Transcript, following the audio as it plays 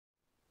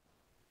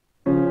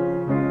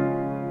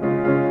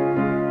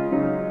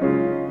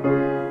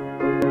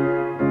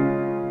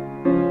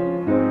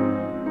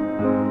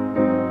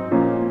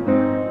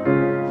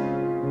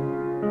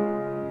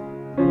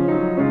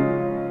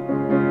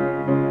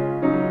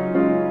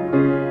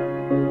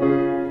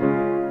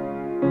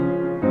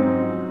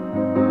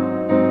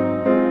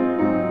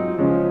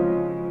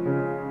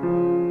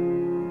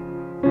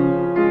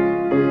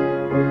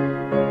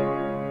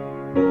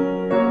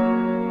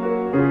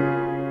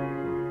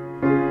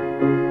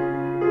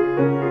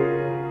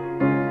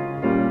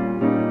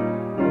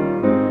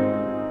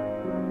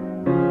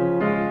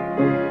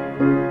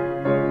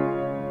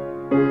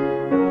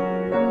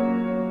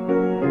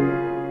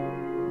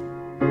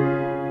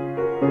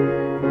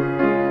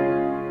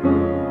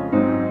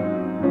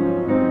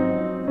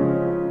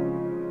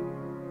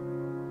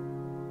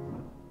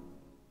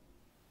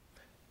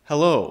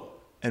Hello,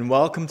 and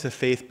welcome to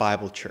Faith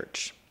Bible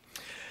Church.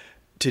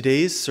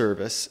 Today's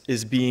service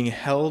is being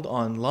held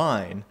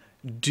online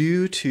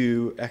due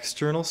to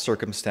external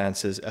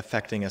circumstances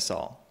affecting us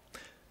all.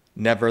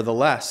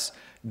 Nevertheless,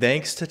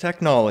 thanks to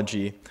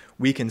technology,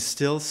 we can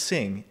still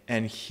sing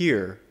and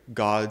hear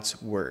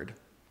God's Word.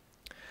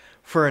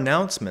 For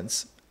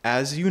announcements,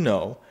 as you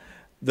know,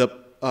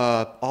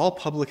 all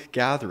public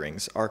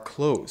gatherings are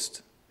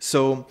closed.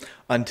 So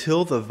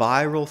until the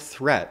viral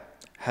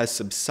threat has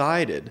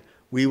subsided,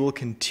 we will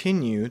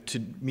continue to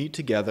meet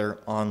together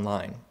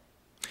online.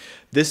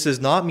 This does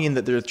not mean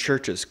that the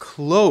church is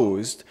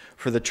closed,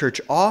 for the church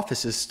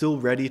office is still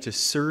ready to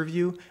serve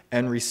you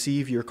and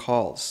receive your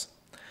calls.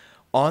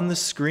 On the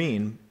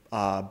screen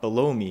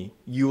below me,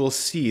 you will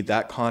see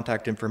that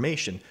contact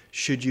information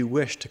should you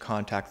wish to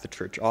contact the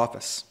church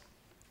office.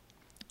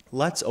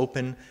 Let's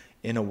open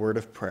in a word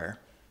of prayer.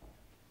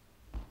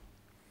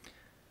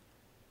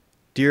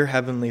 Dear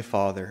Heavenly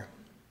Father,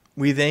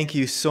 we thank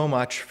you so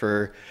much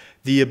for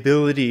the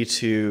ability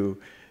to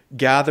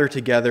gather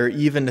together,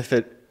 even if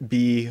it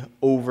be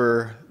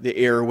over the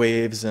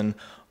airwaves and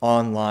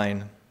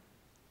online.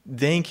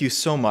 Thank you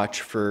so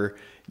much for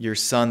your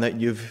Son that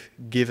you've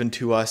given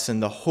to us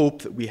and the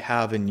hope that we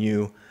have in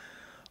you.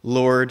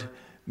 Lord,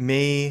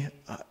 may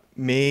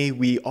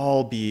we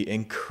all be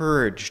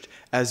encouraged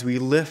as we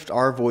lift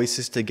our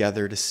voices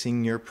together to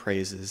sing your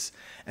praises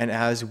and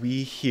as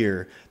we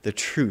hear the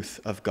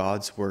truth of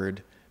God's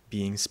word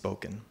being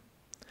spoken.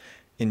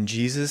 In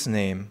Jesus'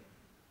 name,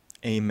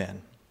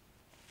 amen.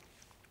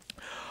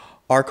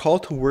 Our call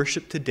to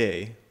worship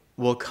today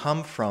will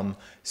come from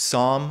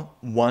Psalm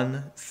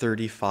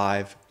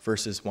 135,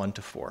 verses 1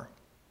 to 4.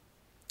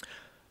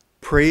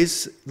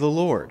 Praise the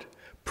Lord.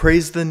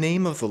 Praise the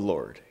name of the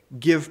Lord.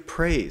 Give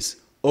praise,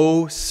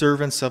 O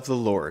servants of the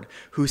Lord,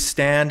 who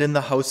stand in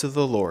the house of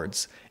the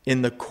Lord's,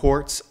 in the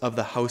courts of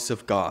the house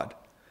of God.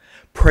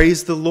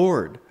 Praise the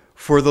Lord,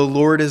 for the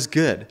Lord is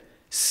good.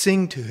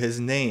 Sing to his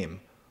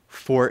name,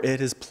 for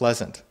it is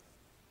pleasant.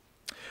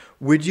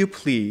 Would you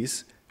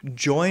please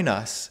join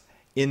us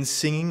in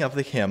singing of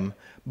the hymn,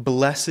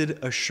 Blessed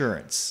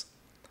Assurance?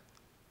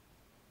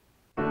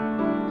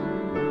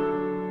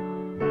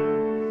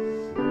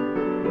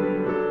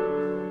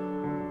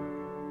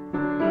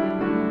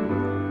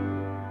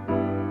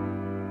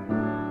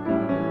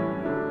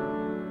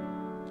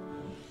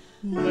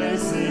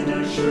 Blessed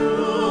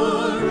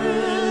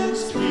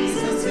assurance,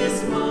 Jesus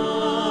is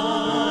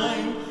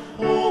mine.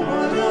 Oh,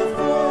 what a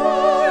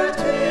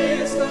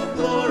foretaste of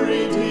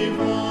glory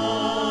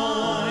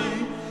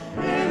divine,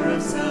 heir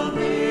of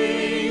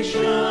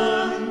salvation,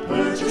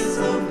 purchase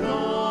of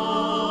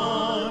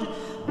God,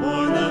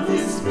 born of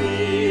his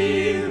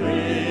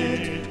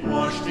Spirit,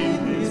 washed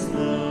in his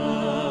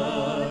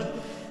blood.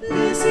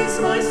 This is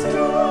my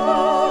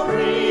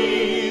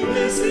story,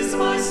 this is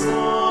my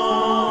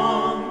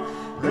song,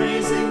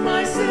 praising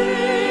my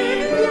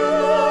Savior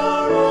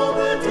all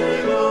the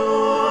day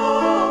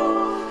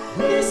long.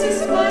 This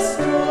is my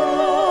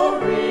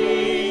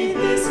story,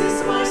 this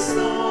is my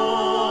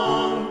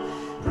song,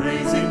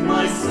 praising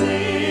my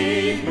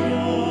Savior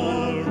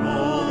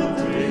all the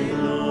day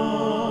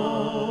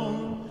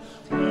long.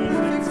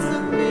 Perfect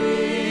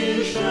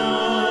submission,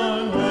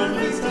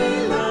 perfect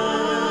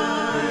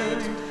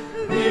delight,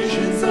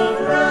 visions of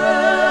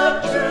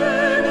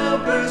rapture now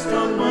burst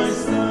on my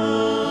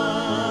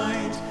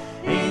sight.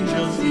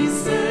 Angels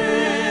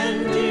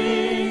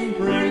descending,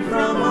 bring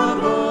from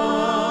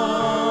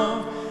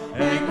above,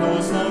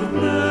 echoes of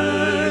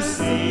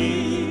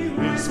mercy,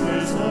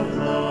 whispers of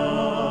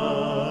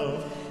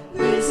love.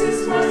 This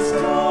is my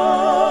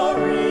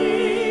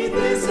story,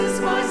 this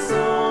is my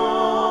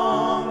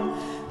song,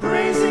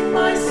 praising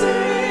my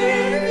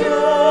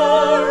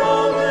Savior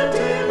all the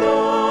day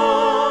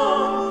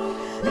long.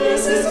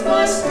 This is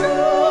my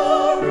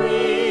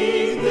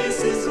story,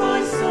 this is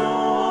my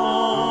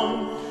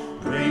song,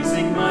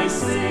 praising my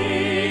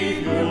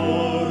Savior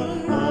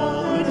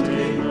all the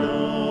day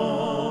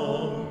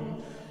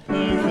long.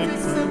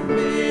 Perfect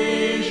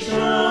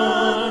submission,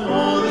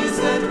 all is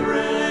at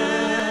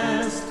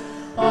rest.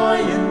 I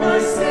and my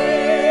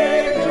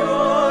Savior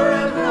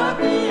am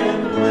happy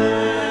and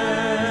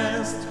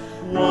blessed,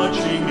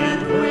 watching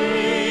and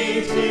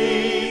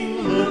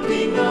waiting,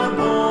 looking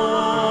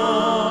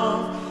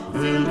above,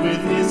 filled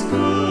with his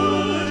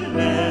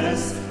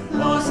goodness,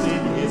 lost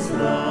in his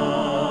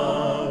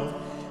love.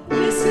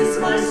 This is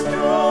my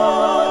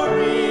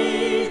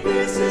story,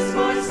 this is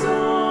my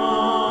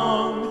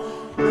song,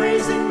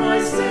 praising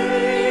my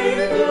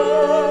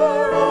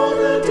Savior all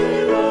the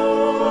day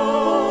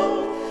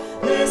long.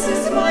 This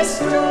is my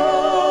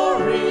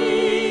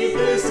story,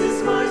 this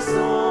is my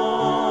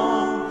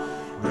song,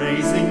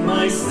 praising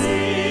my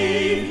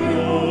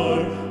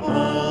Savior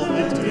all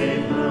the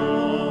day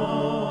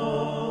long.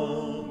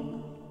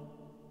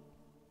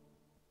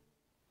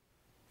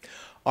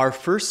 Our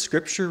first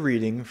scripture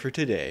reading for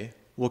today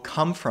will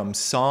come from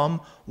Psalm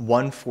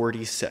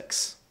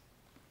 146.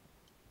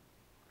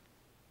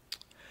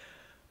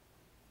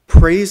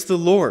 Praise the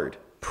Lord,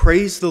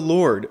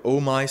 O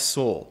my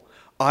soul.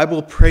 I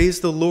will praise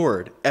the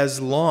Lord as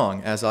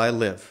long as I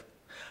live.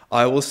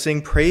 I will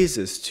sing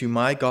praises to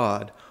my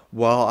God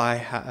while I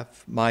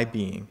have my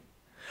being.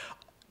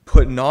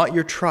 Put not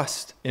your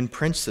trust in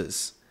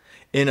princes,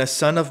 in a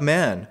son of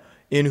man,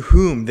 in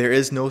whom there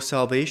is no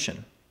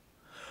salvation.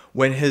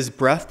 When his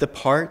breath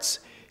departs,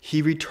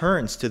 he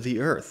returns to the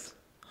earth.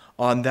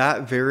 On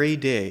that very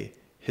day,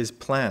 his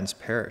plans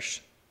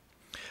perish.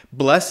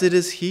 Blessed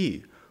is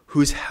he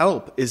whose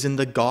help is in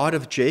the God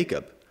of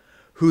Jacob,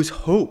 whose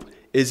hope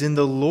is in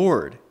the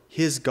Lord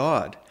his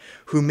God,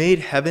 who made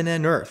heaven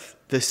and earth,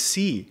 the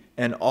sea,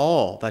 and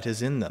all that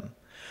is in them,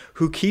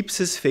 who keeps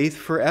his faith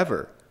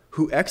forever,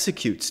 who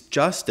executes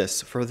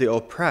justice for the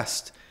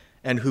oppressed,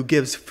 and who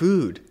gives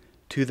food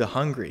to the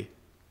hungry.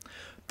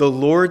 The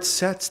Lord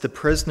sets the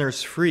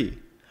prisoners free.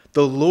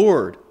 The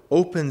Lord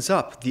opens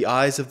up the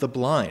eyes of the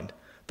blind.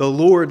 The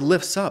Lord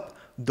lifts up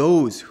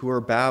those who are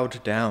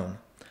bowed down.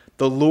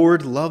 The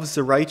Lord loves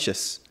the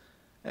righteous.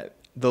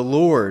 The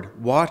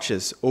Lord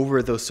watches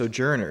over the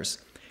sojourners.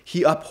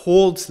 He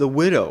upholds the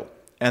widow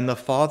and the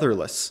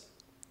fatherless.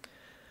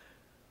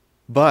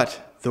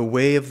 But the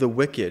way of the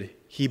wicked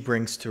he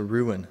brings to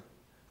ruin.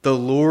 The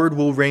Lord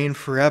will reign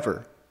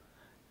forever.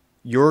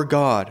 Your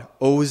God,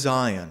 O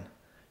Zion,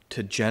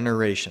 to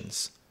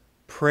generations.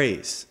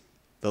 Praise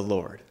the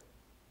Lord.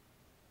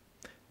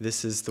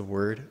 This is the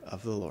word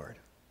of the Lord.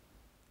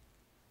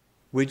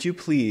 Would you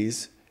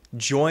please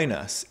join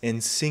us in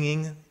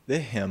singing the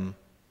hymn,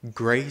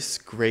 Grace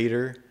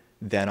Greater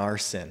Than Our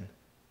Sin?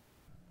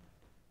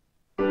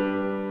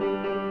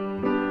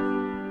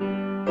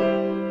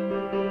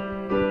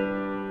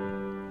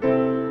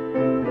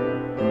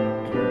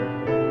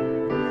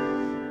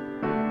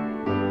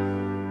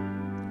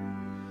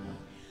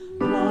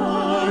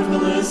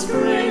 Marvelous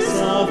grace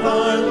of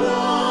our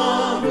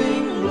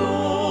loving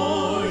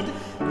Lord,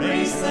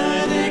 grace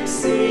that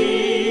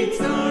exceeds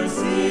our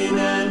sin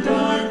and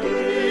our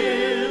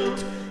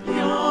guilt.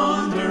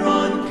 Yonder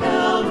on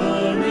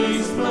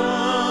Calvary's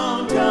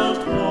mount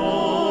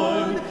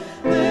outpoured,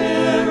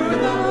 there the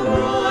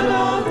blood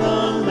of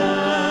the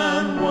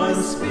Lamb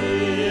was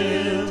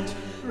spilled.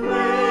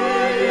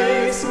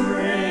 Grace,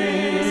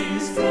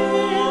 grace,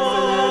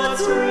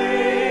 God's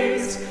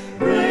grace,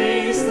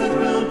 grace that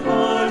will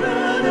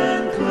pardon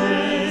and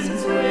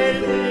cleanse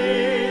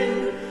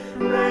within.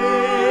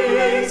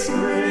 Grace,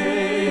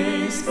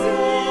 grace,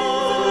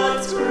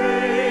 God's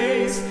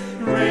grace,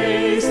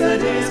 grace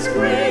that is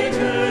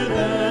greater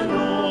than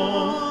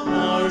all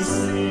our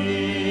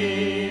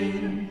sin.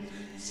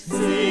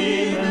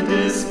 Sin and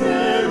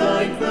despair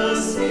like the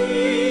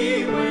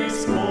sea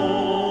waves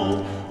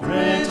cold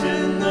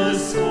threaten the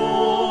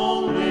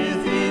soul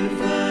with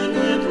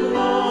infinite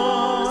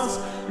loss.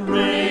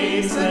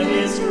 Grace that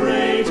is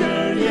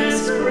greater,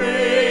 yes,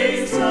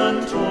 grace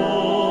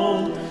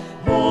untold,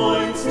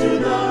 points to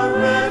the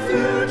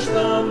refuge,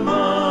 the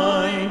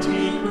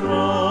mighty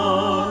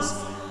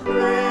cross.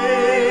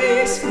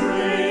 Grace,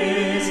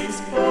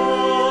 grace,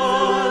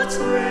 God's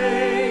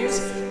grace,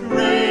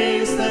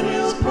 grace that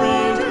is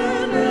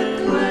pardon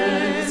and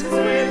cleanse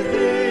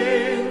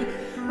within.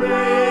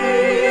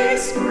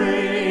 Grace,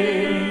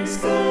 grace,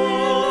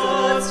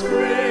 God's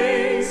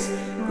grace,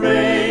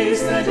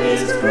 grace that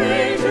is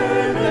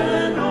greater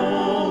than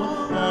all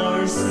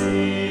our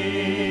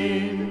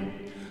sin.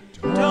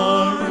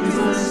 Dark is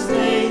the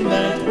stain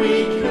that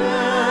we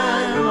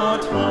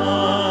cannot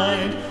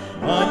hide.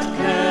 What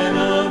can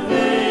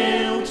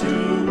avail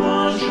to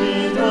wash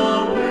it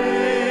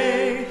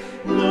away?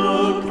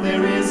 Look,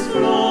 there is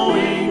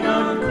flowing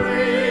a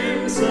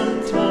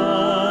crimson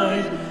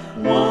tide.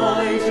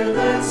 Whiter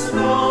than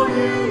snow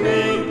you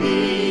may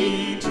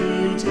be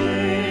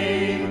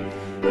today.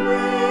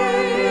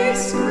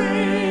 Grace,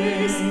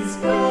 grace,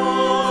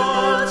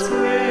 God's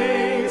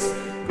grace,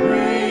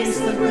 grace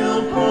that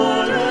will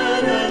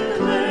pardon and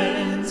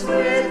cleanse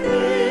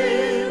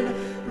within.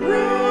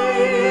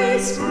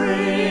 Grace,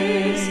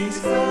 grace,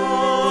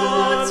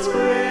 God's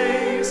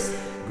grace,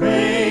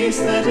 grace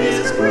that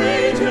is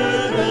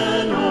greater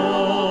than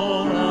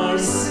all our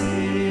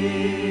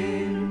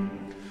sin.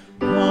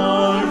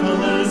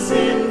 Marvelous,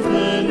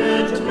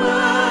 infinite,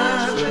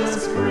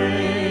 matchless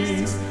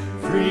grace,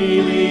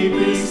 freely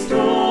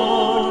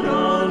bestowed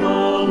on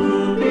all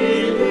who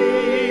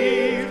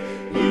believe.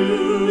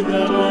 You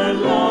that are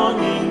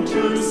longing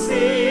to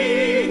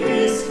see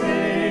his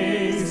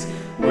face,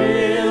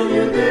 will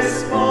you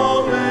this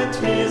moment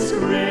his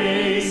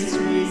grace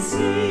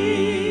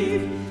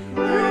receive?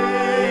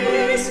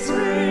 Grace,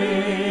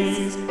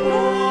 grace,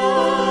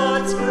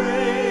 God's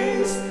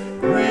grace,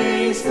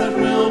 grace that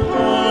will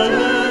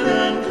pardon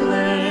and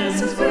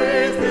cleanse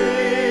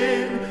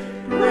within.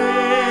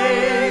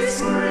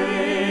 Grace,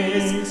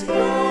 grace,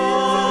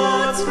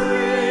 God's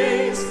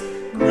grace,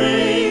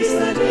 grace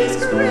that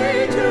is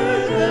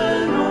greater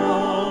than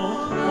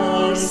all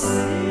our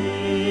sin.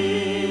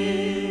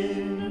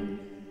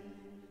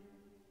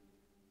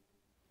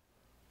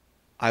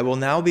 I will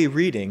now be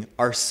reading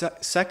our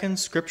second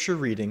scripture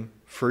reading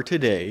for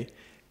today,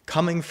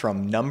 coming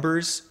from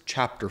Numbers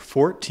chapter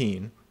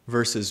 14,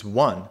 verses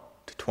 1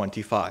 to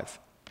 25.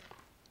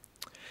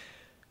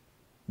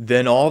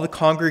 Then all the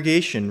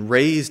congregation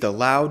raised a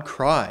loud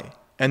cry,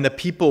 and the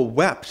people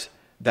wept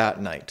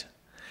that night.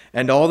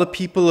 And all the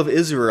people of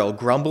Israel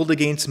grumbled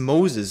against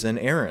Moses and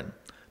Aaron.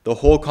 The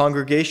whole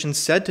congregation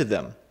said to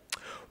them,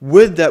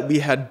 "Would that we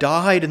had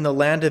died in the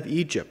land of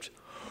Egypt,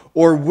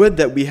 or would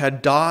that we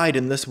had died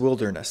in this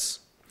wilderness.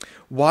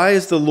 Why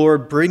is the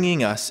Lord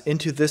bringing us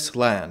into this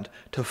land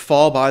to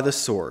fall by the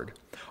sword?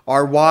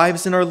 Our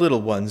wives and our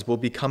little ones will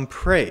become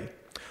prey.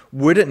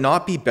 Would it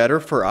not be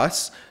better for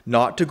us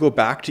not to go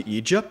back to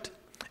Egypt?"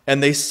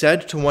 And they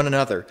said to one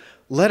another,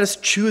 "Let us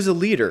choose a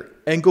leader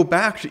and go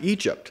back to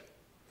Egypt."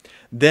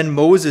 Then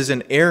Moses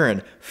and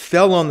Aaron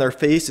fell on their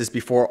faces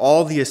before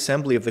all the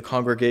assembly of the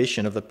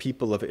congregation of the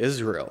people of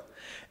Israel.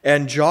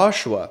 And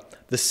Joshua,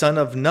 the son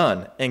of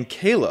Nun, and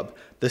Caleb,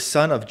 the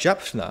son of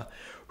Jephthah,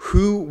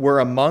 who were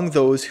among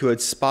those who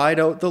had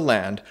spied out the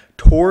land,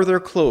 tore their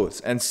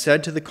clothes and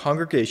said to the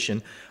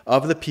congregation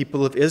of the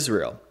people of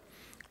Israel,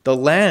 "The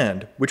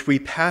land which we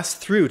passed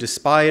through to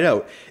spy it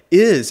out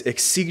is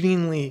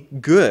exceedingly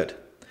good.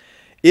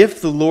 If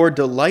the Lord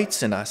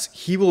delights in us,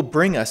 he will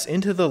bring us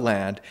into the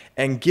land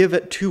and give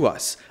it to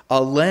us,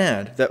 a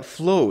land that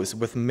flows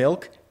with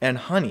milk and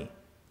honey.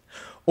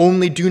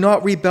 Only do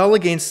not rebel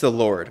against the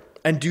Lord,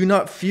 and do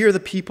not fear the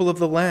people of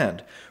the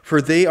land,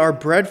 for they are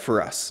bread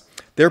for us.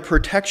 Their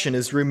protection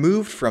is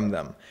removed from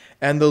them,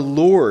 and the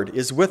Lord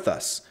is with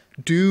us.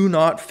 Do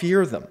not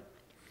fear them."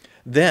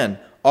 Then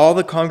all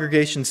the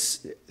congregation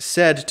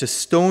said to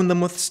stone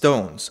them with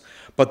stones.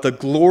 But the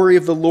glory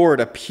of the Lord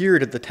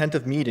appeared at the tent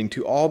of meeting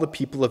to all the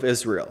people of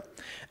Israel.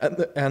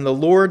 And the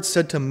Lord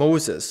said to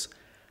Moses,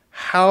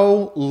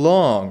 "How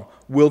long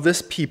will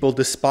this people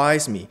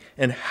despise me?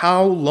 And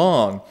how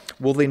long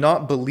will they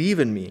not believe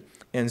in me,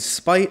 in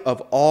spite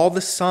of all the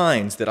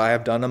signs that I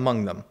have done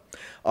among them?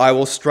 I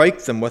will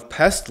strike them with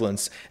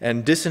pestilence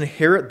and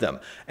disinherit them,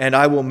 and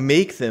I will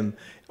make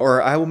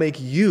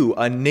you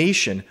a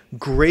nation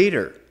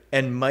greater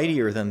and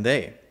mightier than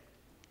they."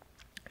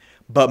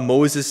 But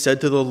Moses said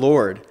to the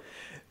Lord,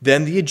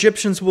 "Then the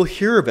Egyptians will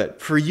hear of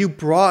it, for you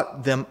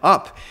brought them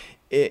up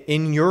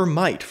in your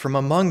might from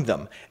among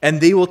them,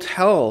 and they will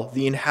tell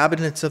the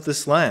inhabitants of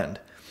this land,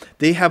 that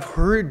they have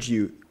heard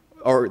you,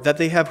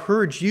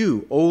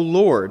 O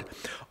Lord,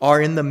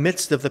 are in the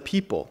midst of the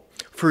people.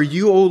 For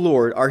you, O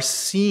Lord, are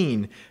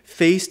seen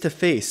face to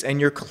face, and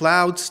your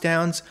cloud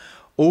stands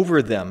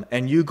over them,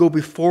 and you go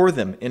before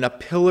them in a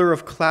pillar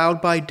of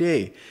cloud by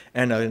day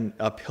and in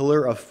a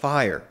pillar of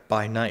fire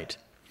by night.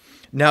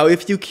 Now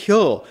if you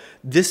kill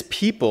this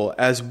people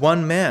as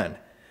one man,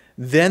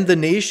 then the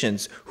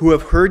nations who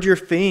have heard your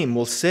fame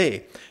will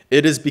say,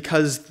 'It is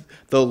because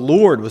the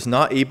Lord was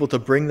not able to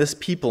bring this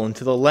people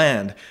into the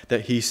land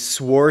that he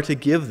swore to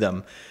give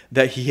them,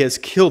 that he has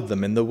killed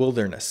them in the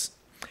wilderness.'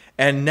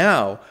 And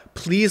now,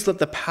 please let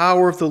the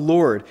power of the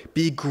Lord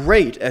be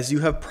great as you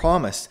have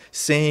promised,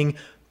 saying,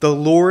 'The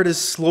Lord is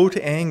slow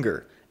to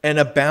anger and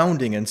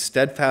abounding in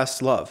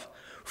steadfast love,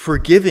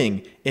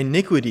 forgiving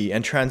iniquity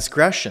and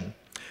transgression.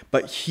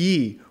 But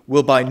he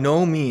will by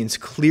no means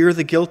clear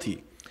the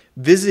guilty,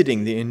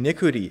 visiting the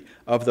iniquity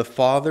of the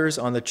fathers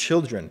on the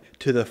children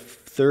to the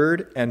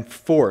third and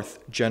fourth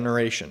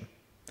generation.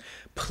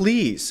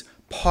 Please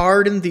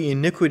pardon the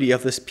iniquity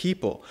of this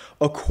people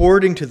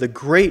according to the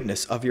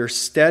greatness of your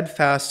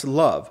steadfast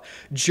love,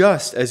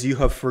 just as you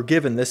have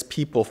forgiven this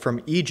people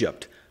from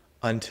Egypt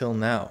until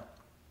now.'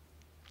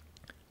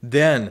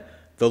 Then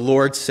the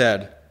Lord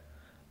said,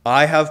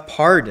 'I have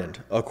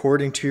pardoned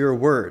according to your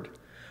word.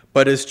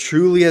 But as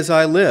truly as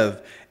I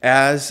live,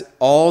 as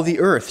all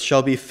the earth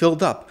shall be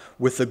filled up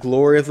with the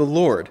glory of the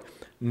Lord,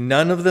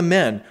 none of the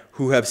men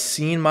who have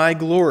seen my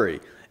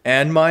glory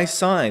and my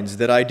signs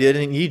that I did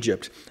in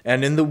Egypt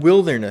and in the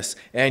wilderness,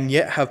 and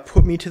yet have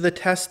put me to the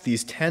test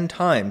these 10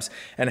 times,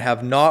 and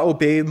have not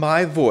obeyed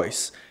my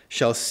voice,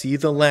 shall see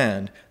the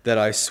land that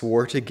I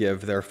swore to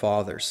give their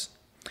fathers.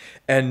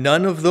 And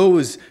none of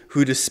those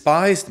who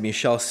despised me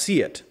shall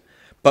see it.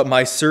 But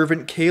my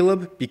servant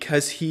Caleb,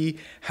 because he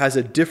has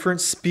a different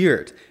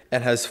spirit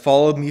and has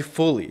followed me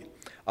fully,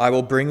 I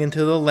will bring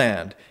into the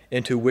land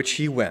into which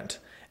he went,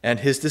 and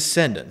his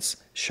descendants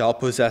shall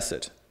possess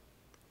it.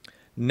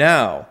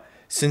 Now,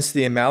 since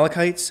the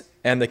Amalekites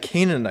and the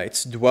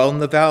Canaanites dwell in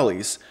the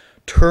valleys,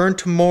 turn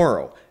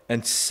tomorrow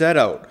and set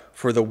out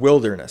for the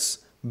wilderness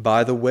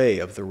by the way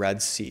of the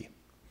Red Sea."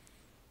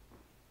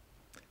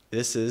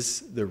 This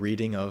is the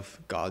reading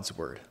of God's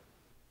word.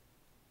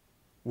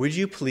 Would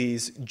you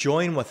please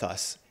join with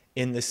us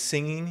in the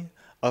singing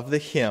of the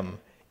hymn,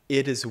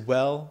 "It is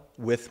Well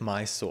with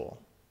My Soul."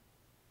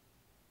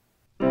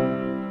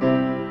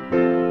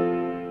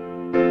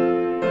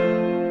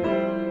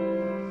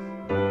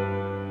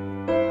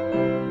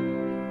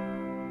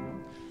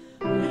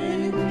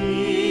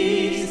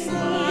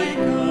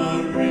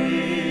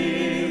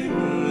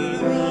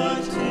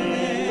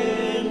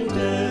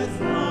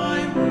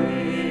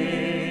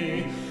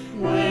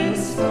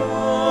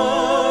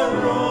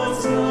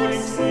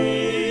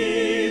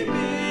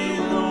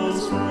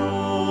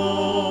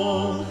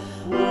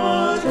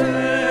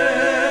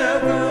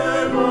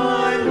 Whatever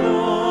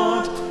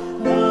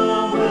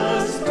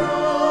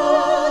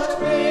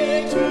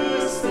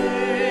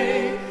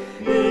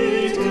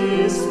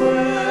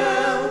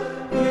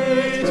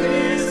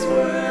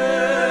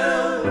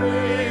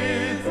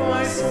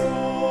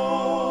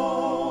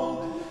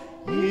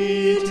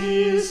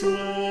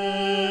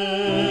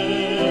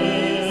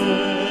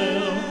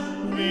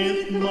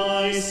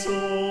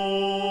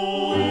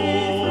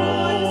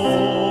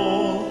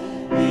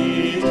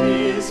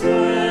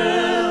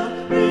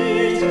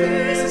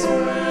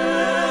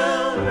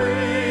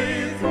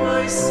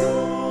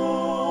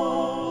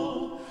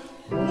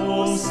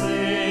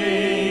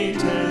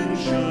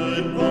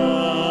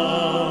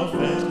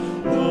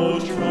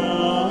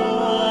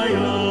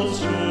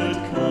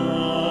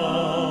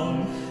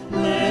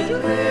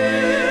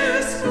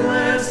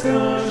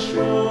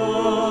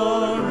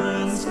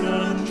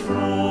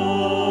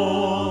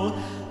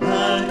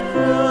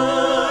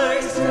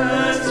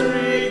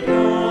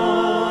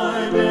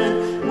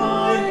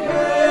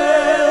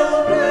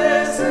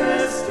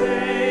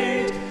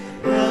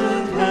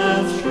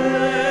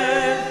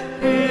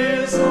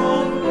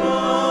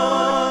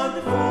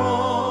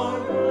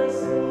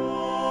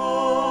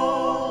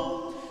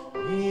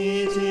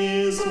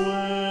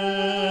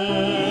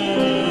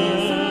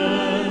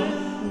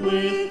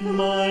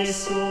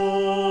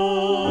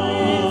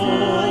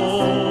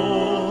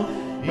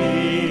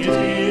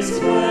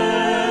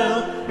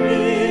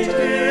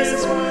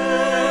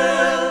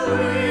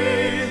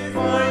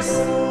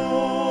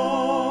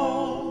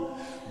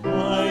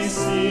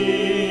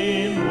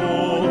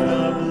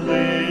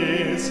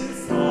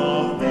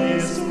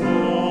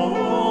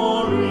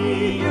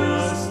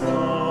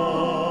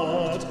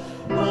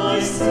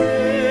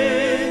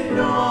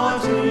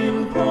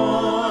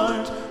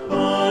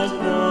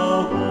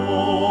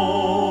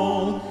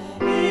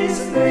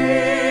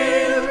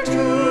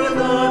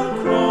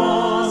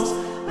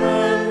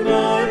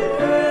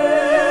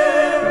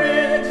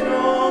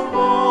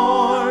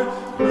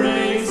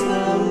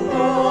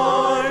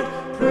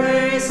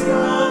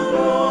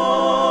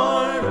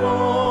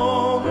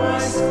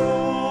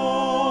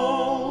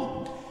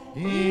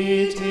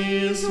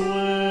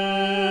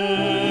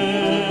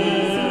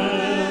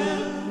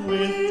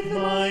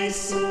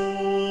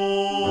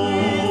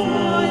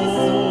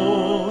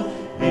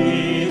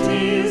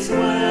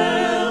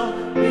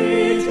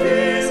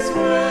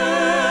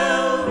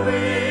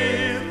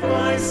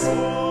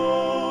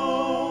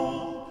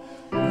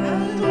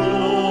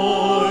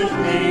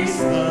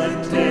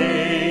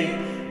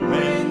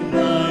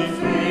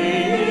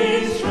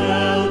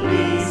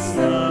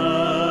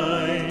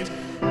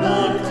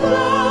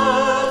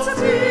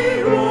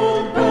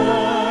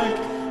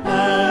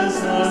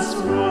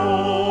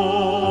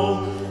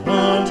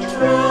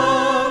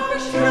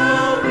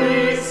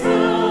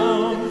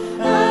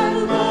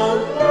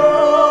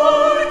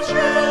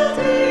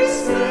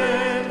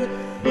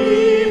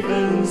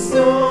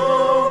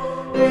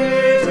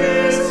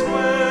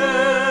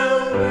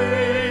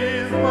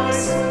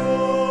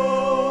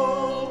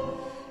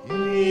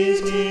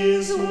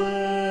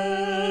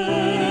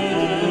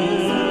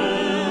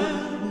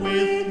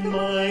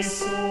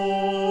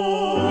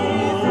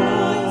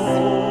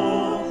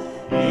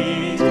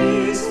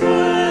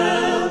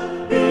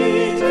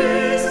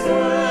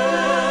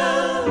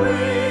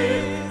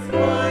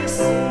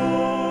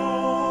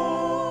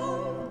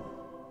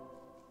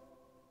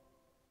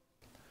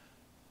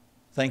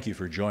Thank you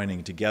for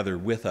joining together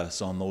with us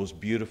on those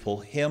beautiful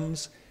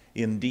hymns.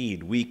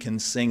 Indeed, we can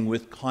sing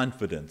with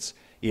confidence,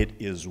 "It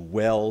is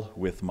well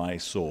with my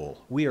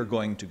soul." We are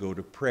going to go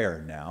to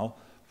prayer now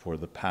for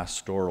the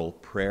pastoral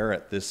prayer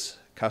at this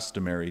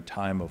customary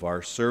time of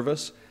our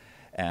service.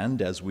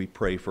 And as we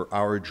pray for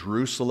our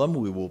Jerusalem,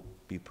 we will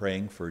be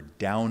praying for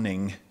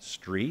Downing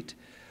Street.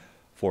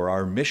 For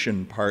our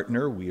mission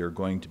partner, we are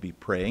going to be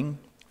praying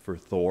for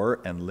Thor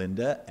and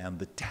Linda and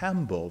the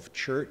Tambov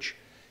Church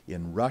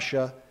in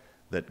Russia,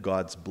 that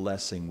God's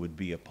blessing would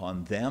be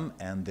upon them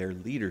and their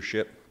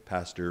leadership,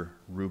 Pastor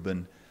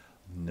Ruben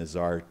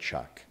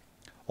Nazarchuk.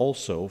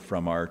 Also,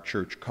 from our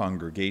church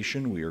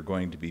congregation, we are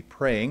going to be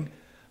praying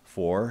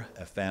for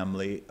a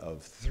family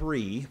of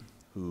 3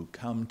 who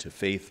come to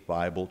Faith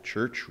Bible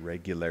Church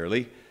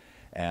regularly,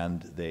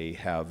 and they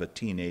have a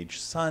teenage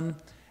son,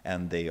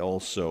 and they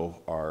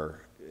also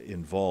are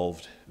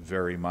involved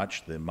very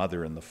much, the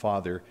mother and the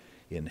father,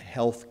 in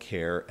health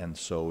care, and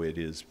so it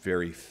is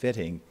very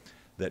fitting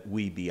that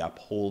we be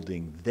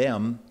upholding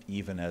them,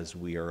 even as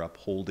we are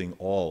upholding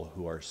all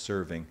who are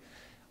serving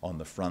on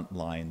the front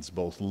lines,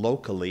 both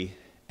locally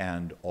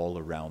and all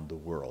around the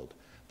world.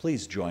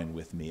 Please join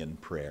with me in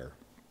prayer.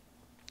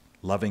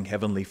 Loving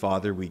Heavenly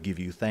Father, we give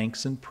you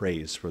thanks and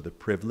praise for the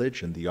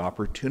privilege and the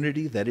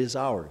opportunity that is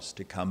ours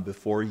to come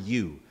before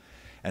you.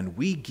 And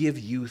we give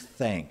you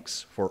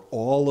thanks for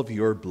all of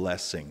your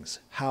blessings.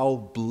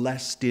 How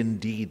blessed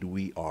indeed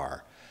we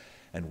are.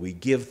 And we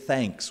give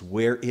thanks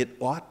where it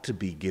ought to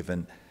be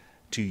given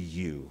to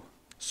you.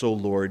 So,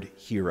 Lord,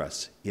 hear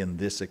us in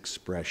this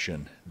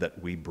expression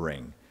that we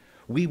bring.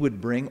 We would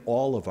bring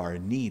all of our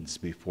needs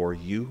before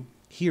you.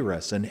 Hear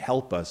us and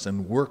help us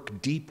and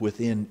work deep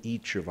within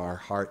each of our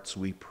hearts,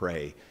 we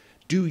pray.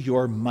 Do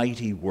your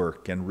mighty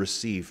work and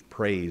receive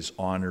praise,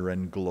 honor,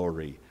 and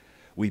glory.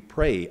 We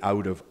pray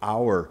out of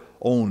our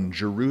own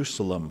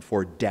Jerusalem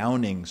for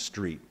Downing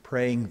Street,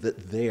 praying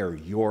that there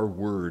your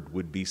word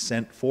would be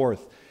sent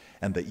forth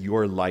and that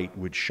your light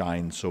would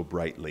shine so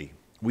brightly.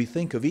 We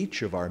think of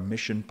each of our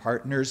mission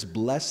partners.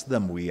 Bless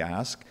them, we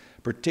ask,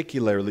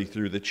 particularly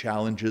through the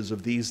challenges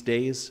of these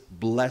days.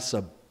 Bless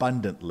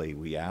abundantly,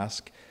 we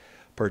ask.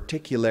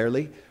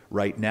 Particularly,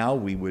 right now,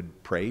 we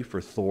would pray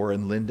for Thor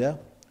and Linda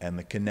and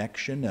the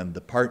connection and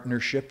the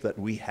partnership that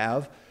we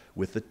have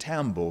with the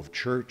Tambov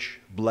Church.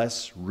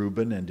 Bless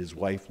Ruben and his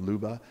wife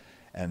Luba,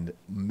 and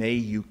may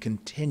you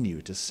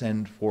continue to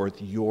send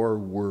forth your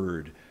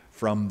word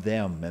from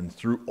them and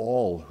through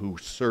all who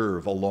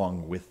serve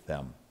along with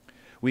them.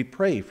 We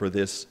pray for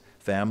this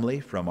family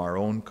from our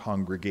own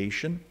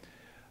congregation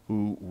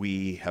who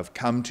we have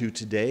come to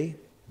today.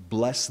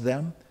 Bless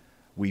them.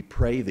 We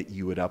pray that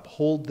you would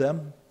uphold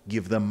them,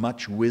 give them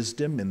much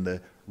wisdom in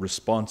the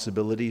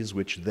responsibilities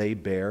which they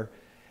bear,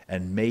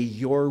 and may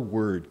your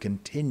word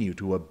continue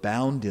to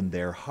abound in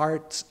their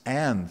hearts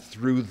and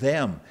through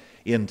them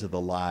into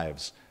the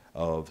lives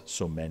of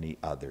so many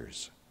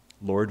others.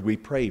 Lord, we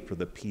pray for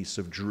the peace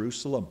of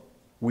Jerusalem.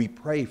 We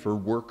pray for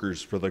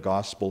workers for the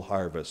gospel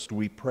harvest.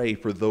 We pray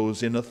for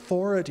those in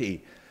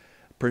authority,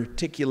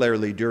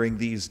 particularly during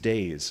these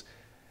days,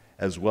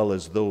 as well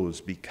as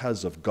those,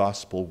 because of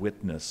gospel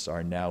witness,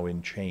 are now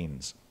in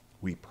chains.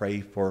 We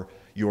pray for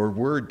your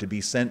word to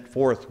be sent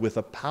forth with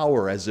a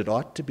power as it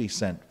ought to be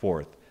sent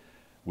forth.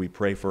 We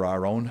pray for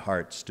our own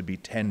hearts to be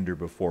tender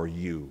before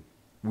you.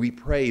 We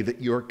pray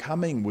that your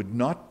coming would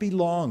not be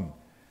long.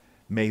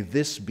 May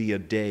this be a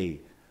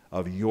day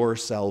of your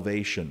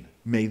salvation.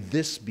 May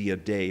this be a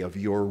day of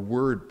your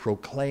word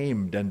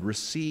proclaimed and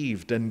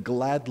received and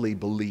gladly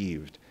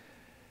believed.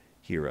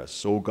 Hear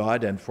us, O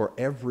God, and for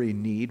every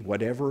need,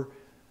 whatever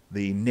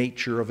the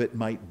nature of it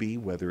might be,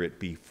 whether it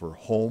be for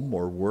home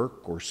or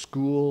work or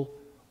school,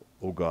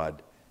 O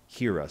God,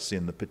 hear us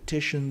in the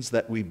petitions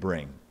that we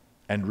bring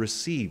and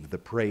receive the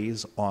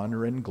praise,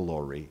 honor, and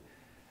glory.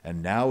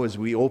 And now as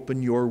we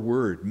open your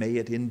word, may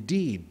it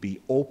indeed be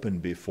open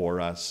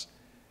before us.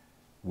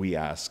 We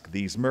ask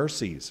these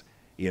mercies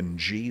in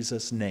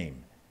Jesus'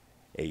 name.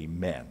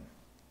 Amen.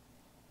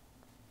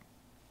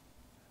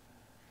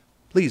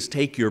 Please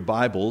take your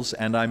Bibles,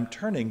 and I'm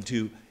turning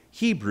to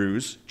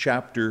Hebrews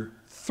chapter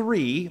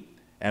 3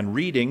 and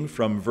reading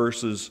from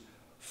verses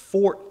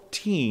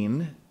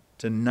 14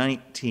 to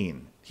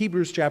 19.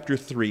 Hebrews chapter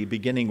 3,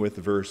 beginning with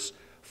verse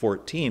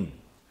 14.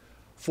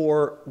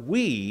 For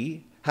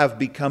we have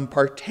become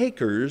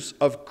partakers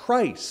of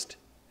Christ,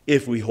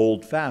 if we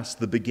hold fast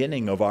the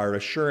beginning of our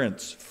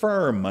assurance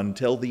firm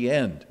until the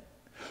end.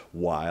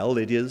 While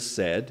it is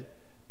said,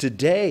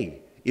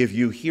 "Today, if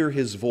you hear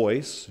his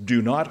voice,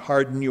 do not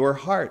harden your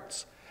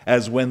hearts,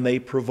 as when they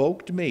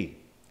provoked me.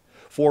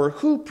 For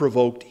who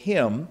provoked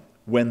him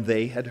when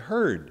they had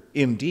heard?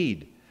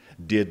 Indeed,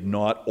 did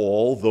not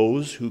all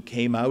those who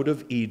came out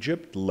of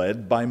Egypt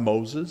led by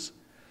Moses?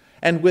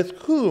 And with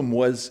whom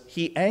was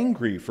he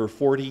angry for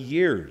 40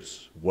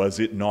 years? Was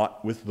it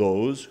not with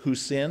those who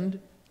sinned,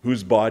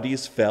 whose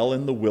bodies fell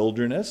in the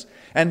wilderness?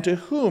 And to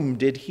whom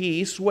did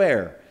he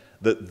swear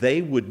that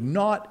they would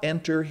not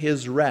enter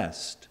his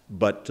rest,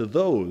 but to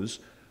those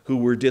who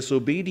were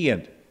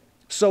disobedient?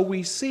 So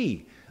we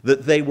see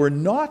that they were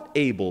not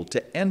able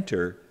to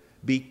enter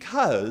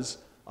because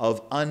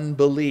of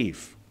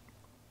unbelief.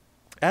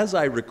 As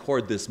I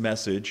record this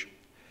message,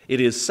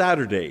 it is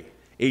Saturday,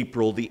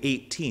 April the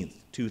 18th,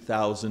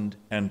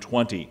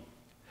 2020,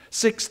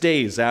 6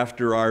 days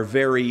after our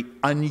very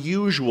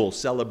unusual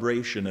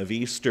celebration of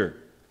Easter.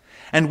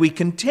 And we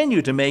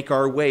continue to make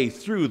our way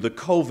through the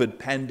COVID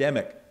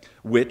pandemic,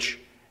 which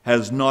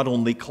has not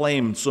only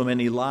claimed so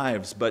many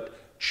lives,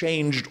 but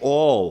changed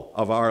all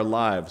of our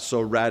lives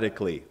so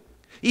radically,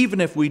 even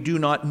if we do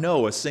not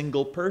know a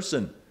single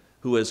person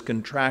who has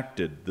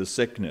contracted the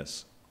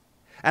sickness.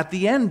 At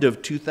the end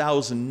of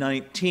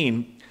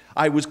 2019,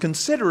 I was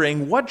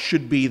considering what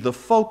should be the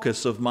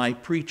focus of my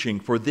preaching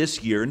for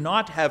this year,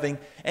 not having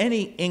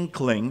any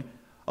inkling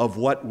of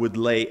what would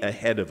lay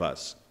ahead of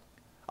us.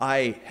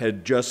 I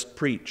had just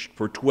preached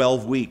for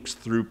 12 weeks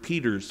through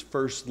Peter's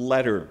first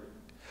letter,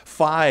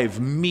 5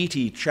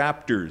 meaty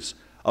chapters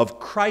of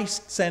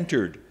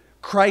Christ-centered,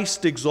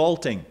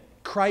 Christ-exalting,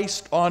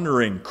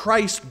 Christ-honoring,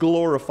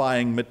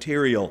 Christ-glorifying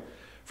material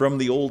from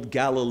the old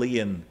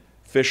Galilean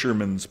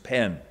fisherman's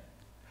pen.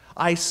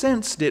 I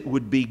sensed it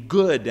would be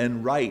good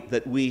and right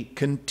that we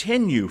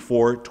continue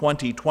for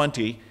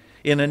 2020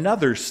 in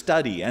another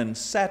study and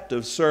set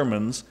of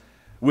sermons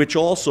which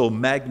also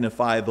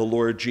magnify the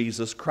Lord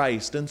Jesus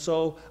Christ. And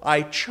so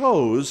I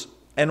chose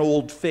an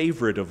old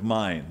favorite of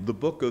mine, the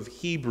book of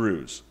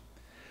Hebrews.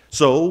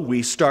 So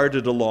we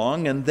started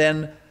along, and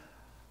then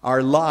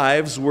our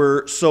lives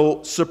were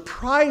so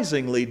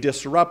surprisingly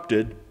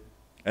disrupted,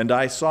 and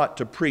I sought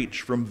to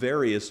preach from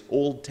various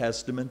Old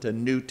Testament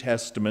and New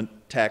Testament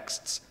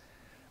texts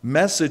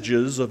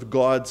messages of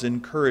God's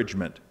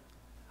encouragement.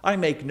 I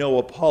make no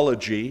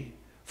apology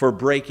for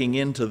breaking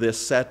into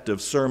this set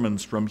of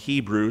sermons from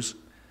Hebrews,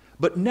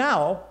 but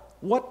now,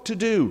 what to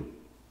do?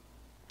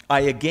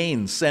 I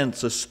again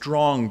sense a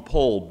strong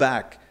pull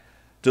back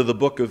to the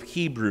book of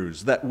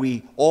Hebrews, that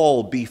we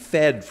all be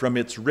fed from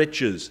its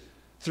riches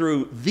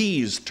through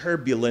these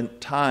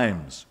turbulent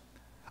times.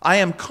 I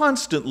am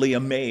constantly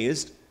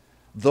amazed,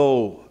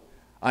 though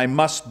I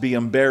must be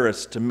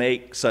embarrassed to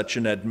make such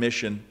an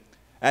admission,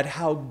 at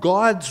how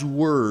God's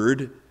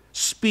word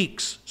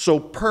speaks so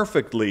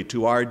perfectly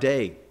to our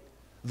day.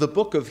 The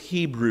book of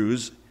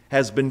Hebrews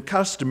has been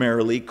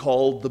customarily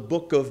called the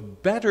book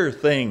of better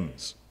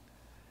things.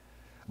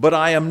 But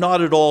I am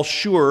not at all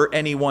sure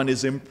anyone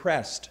is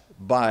impressed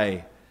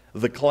by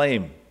the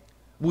claim.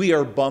 We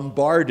are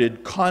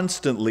bombarded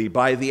constantly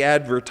by the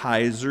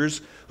advertisers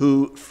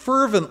who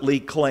fervently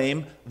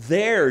claim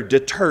their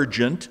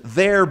detergent,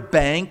 their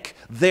bank,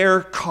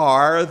 their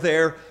car,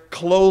 their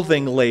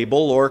clothing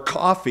label, or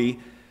coffee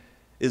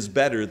is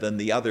better than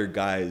the other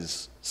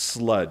guy's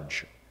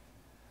sludge.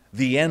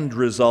 The end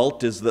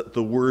result is that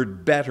the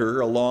word better,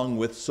 along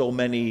with so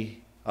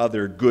many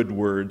other good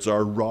words,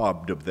 are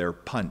robbed of their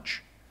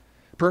punch.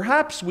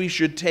 Perhaps we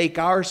should take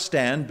our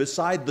stand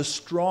beside the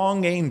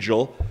strong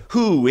angel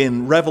who,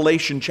 in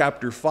Revelation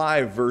chapter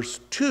 5, verse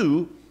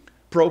 2,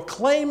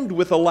 proclaimed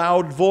with a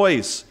loud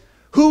voice,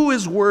 "Who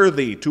is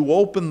worthy to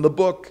open the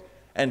book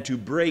and to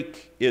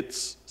break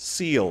its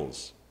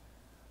seals?"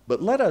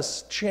 But let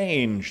us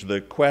change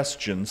the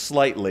question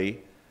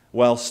slightly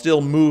while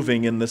still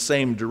moving in the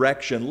same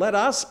direction. Let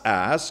us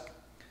ask,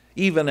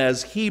 even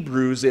as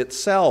Hebrews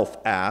itself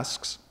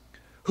asks,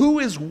 who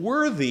is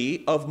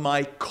worthy of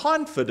my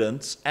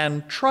confidence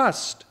and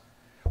trust?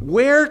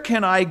 Where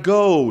can I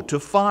go to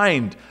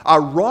find a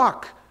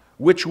rock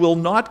which will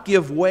not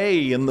give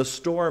way in the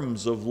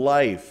storms of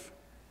life?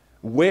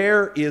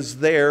 Where is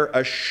there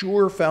a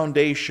sure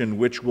foundation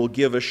which will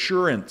give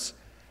assurance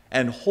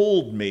and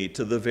hold me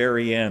to the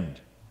very end?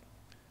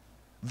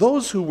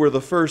 Those who were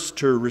the first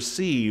to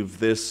receive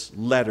this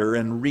letter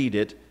and read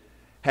it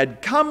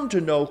had come to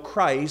know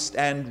Christ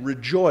and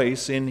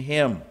rejoice in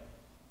him.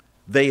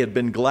 They had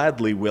been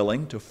gladly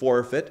willing to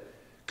forfeit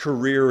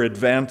career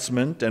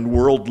advancement and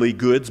worldly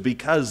goods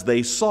because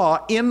they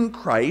saw in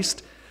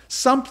Christ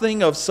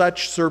something of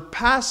such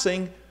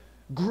surpassing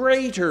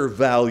greater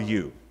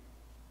value.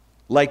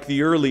 Like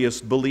the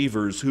earliest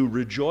believers who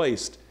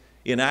rejoiced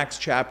in Acts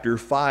chapter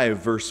 5,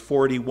 verse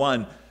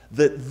 41,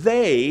 that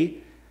they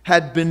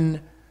had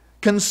been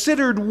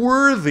considered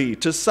worthy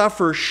to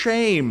suffer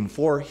shame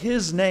for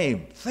his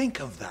name. Think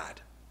of that.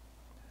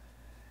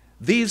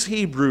 These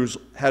Hebrews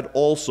had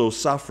also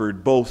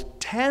suffered both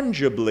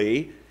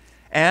tangibly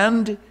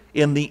and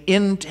in the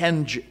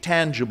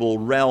intangible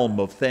realm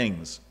of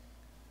things.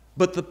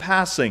 But the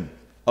passing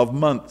of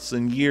months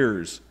and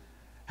years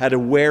had a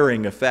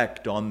wearing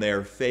effect on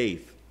their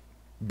faith.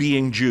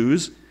 Being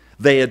Jews,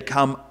 they had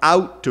come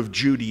out of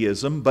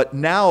Judaism, but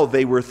now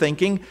they were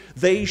thinking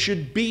they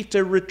should beat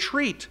a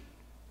retreat.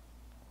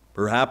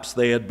 Perhaps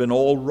they had been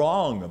all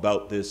wrong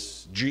about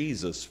this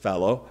Jesus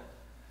fellow.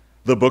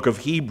 The book of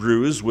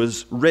Hebrews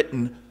was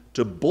written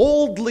to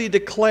boldly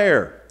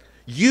declare,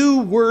 you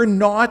were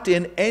not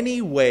in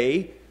any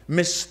way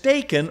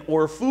mistaken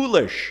or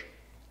foolish.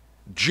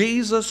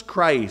 Jesus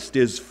Christ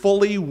is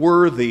fully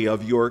worthy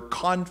of your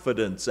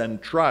confidence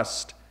and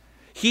trust.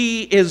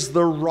 He is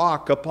the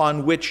rock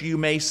upon which you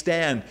may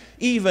stand,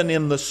 even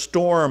in the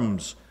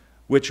storms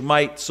which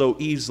might so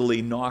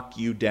easily knock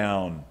you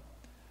down.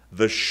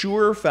 The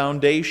sure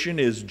foundation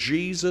is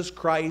Jesus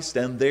Christ,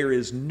 and there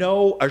is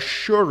no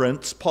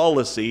assurance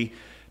policy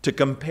to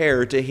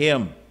compare to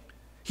him.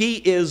 He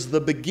is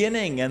the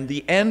beginning and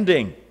the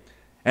ending,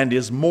 and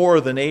is more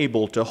than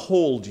able to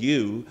hold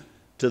you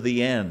to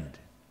the end.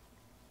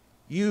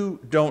 You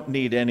don't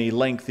need any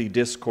lengthy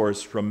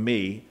discourse from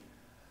me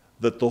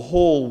that the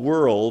whole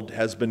world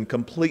has been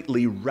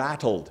completely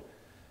rattled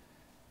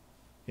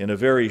in a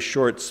very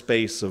short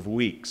space of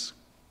weeks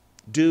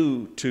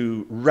due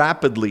to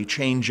rapidly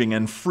changing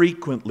and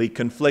frequently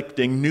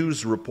conflicting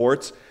news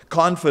reports.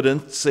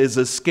 Confidence is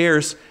as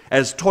scarce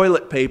as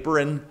toilet paper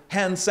and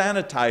hand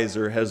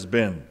sanitizer has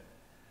been.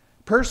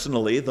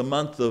 Personally, the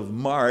month of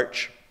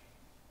March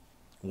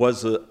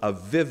was a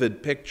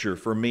vivid picture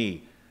for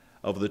me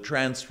of the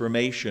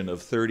transformation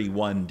of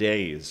 31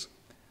 days.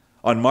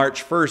 On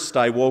March 1st,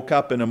 I woke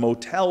up in a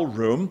motel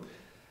room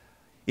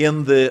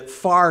in the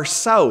far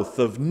south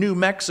of New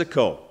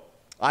Mexico.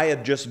 I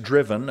had just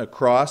driven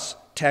across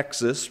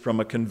Texas from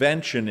a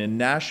convention in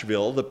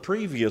Nashville the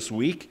previous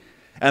week,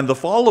 and the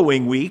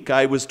following week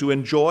I was to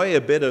enjoy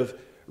a bit of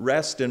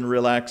rest and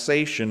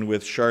relaxation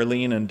with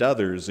Charlene and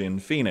others in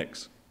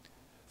Phoenix.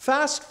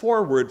 Fast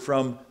forward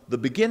from the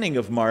beginning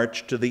of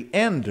March to the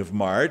end of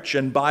March,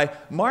 and by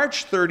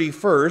March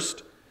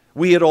 31st,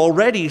 we had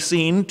already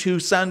seen 2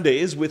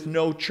 Sundays with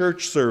no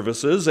church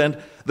services, and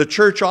the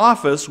church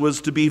office was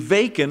to be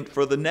vacant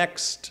for the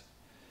next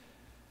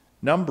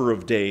number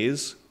of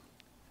days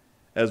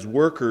as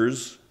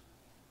workers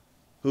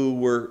who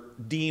were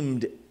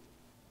deemed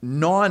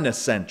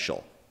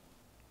non-essential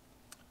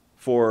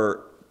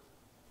for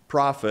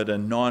profit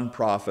and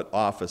non-profit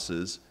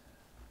offices,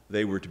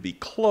 they were to be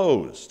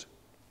closed.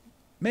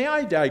 May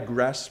I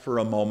digress for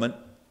a moment?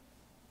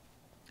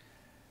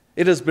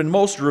 It has been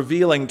most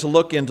revealing to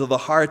look into the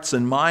hearts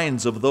and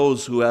minds of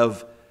those who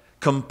have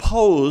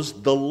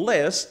composed the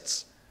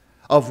lists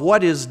of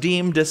what is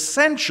deemed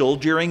essential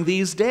during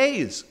these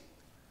days.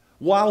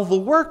 While the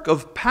work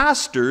of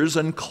pastors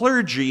and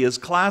clergy is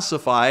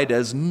classified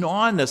as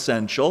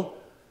non-essential,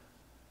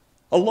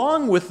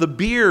 along with the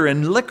beer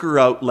and liquor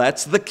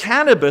outlets, the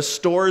cannabis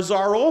stores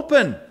are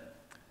open.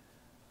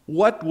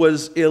 What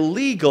was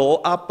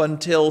illegal up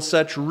until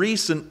such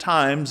recent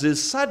times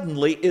is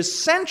suddenly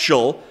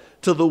essential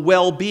to the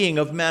well-being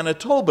of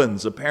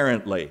Manitobans,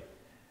 apparently.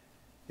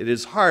 It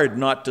is hard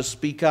not to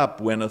speak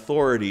up when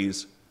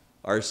authorities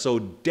are so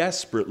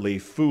desperately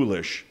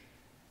foolish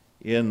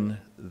in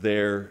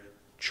their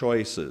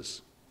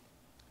choices.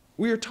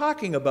 We are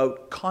talking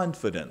about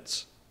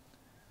confidence.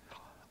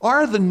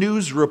 Are the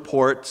news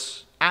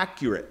reports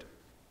accurate?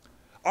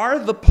 Are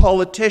the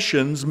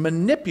politicians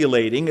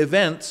manipulating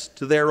events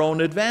to their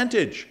own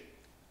advantage?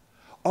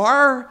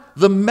 Are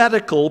the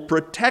medical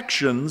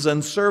protections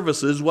and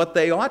services what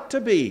they ought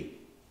to be?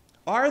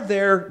 Are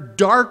there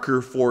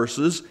darker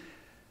forces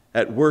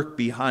at work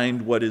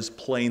behind what is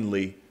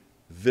plainly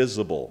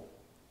visible?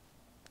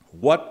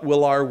 What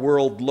will our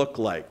world look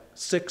like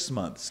 6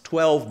 months,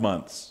 12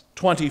 months,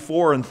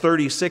 24 and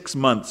 36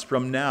 months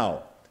from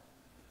now?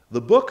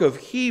 The book of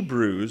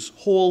Hebrews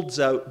holds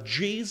out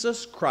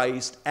Jesus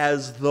Christ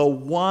as the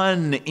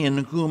one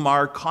in whom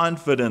our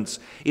confidence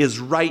is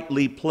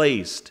rightly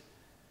placed,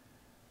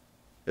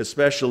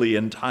 especially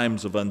in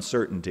times of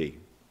uncertainty.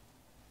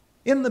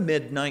 In the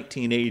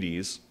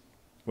mid-1980s,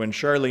 when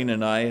Charlene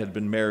and I had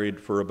been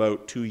married for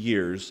about 2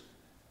 years,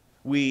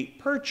 we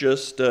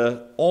purchased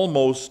an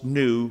almost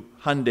new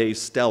Hyundai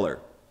Stellar.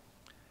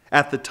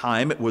 At the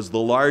time, it was the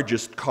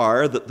largest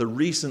car that the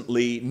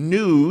recently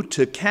new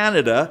to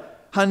Canada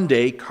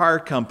Hyundai car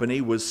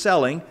company was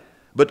selling,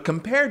 but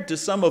compared to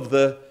some of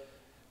the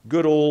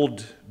good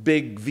old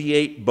big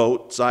V8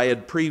 boats I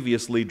had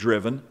previously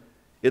driven,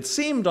 it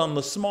seemed on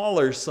the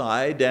smaller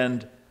side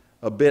and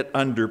a bit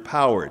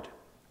underpowered.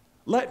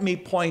 Let me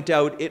point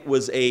out it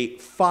was a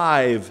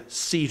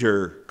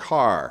 5-seater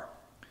car.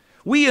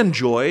 We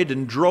enjoyed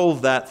and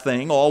drove that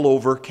thing all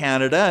over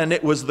Canada, and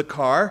it was the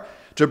car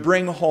to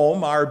bring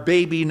home our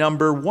baby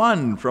number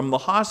 1 from the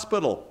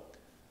hospital.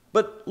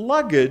 But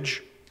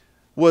luggage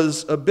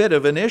was a bit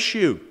of an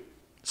issue.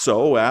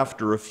 So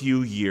after a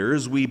few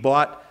years, we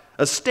bought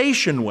a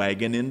station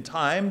wagon in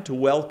time to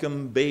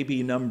welcome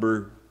baby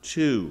number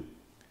 2.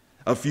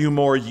 A few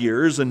more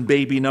years and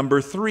baby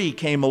number 3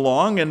 came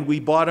along, and we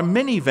bought a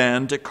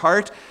minivan to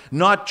cart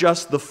not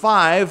just the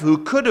 5 who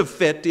could have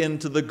fit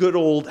into the good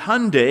old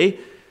Hyundai,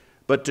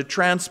 but to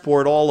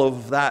transport all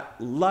of that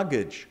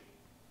luggage.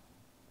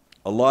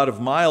 A lot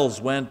of miles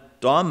went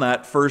on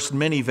that first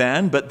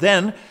minivan, but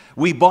then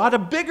we bought a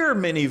bigger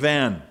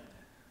minivan.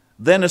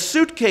 Then a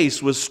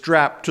suitcase was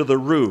strapped to the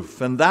roof,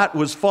 and that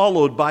was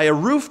followed by a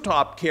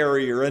rooftop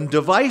carrier and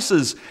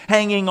devices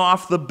hanging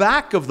off the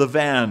back of the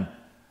van.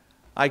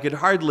 I could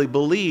hardly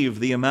believe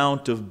the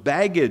amount of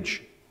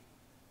baggage.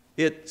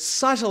 It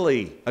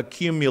subtly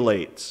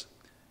accumulates,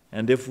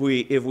 and if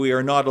we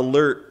are not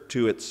alert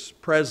to its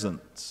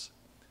presence,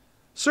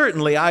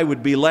 Certainly, I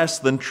would be less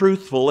than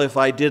truthful if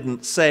I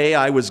didn't say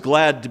I was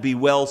glad to be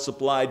well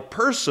supplied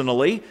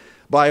personally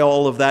by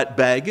all of that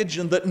baggage,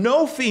 and that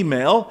no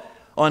female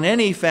on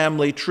any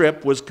family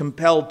trip was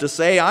compelled to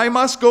say, "I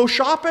must go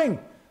shopping,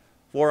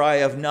 for I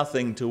have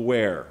nothing to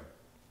wear."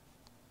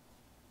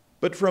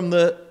 But from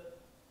the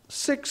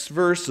 6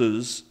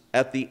 verses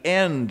at the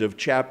end of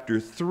chapter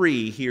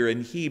 3 here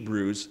in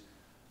Hebrews,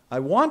 I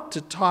want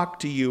to talk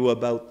to you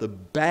about the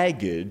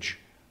baggage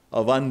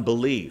of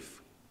unbelief.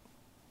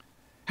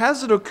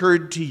 Has it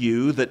occurred to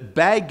you that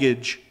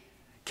baggage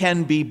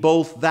can be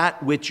both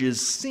that which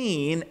is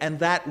seen and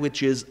that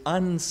which is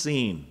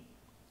unseen?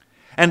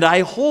 And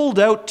I hold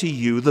out to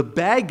you the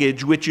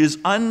baggage which is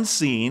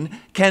unseen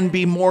can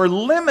be more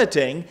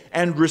limiting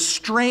and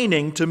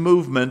restraining to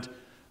movement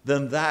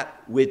than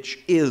that which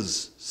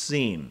is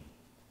seen.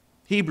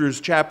 Hebrews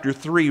chapter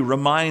 3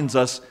 reminds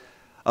us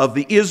of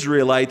the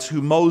Israelites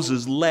who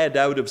Moses led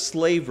out of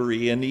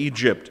slavery in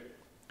Egypt.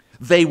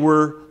 They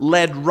were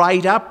led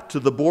right up to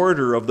the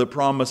border of the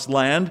promised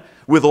land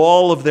with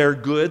all of their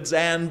goods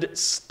and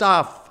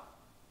stuff.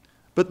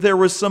 But there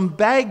was some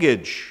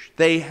baggage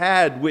they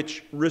had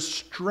which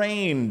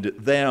restrained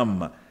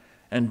them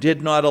and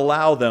did not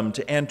allow them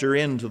to enter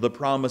into the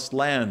promised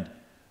land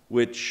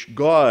which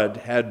God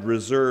had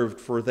reserved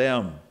for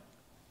them.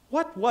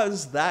 What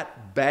was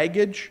that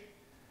baggage?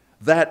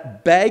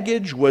 That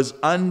baggage was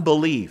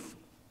unbelief.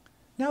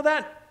 Now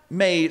that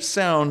may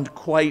sound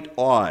quite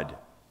odd.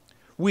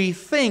 We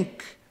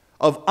think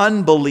of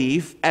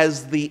unbelief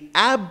as the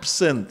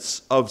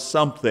absence of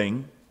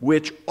something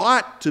which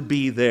ought to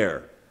be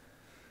there.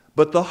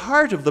 But the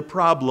heart of the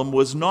problem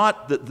was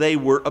not that they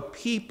were a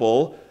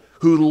people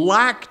who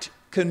lacked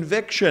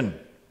conviction.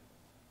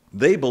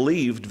 They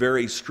believed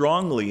very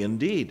strongly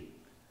indeed.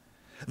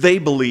 They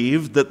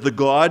believed that the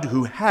God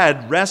who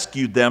had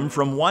rescued them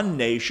from one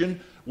nation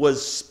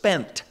was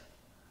spent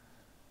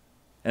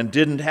and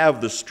didn't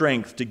have the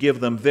strength to give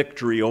them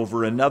victory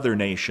over another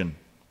nation.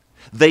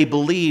 They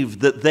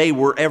believed that they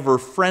were ever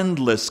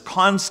friendless,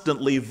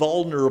 constantly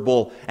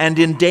vulnerable, and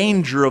in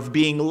danger of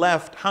being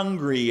left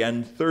hungry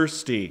and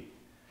thirsty.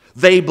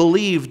 They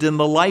believed in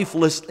the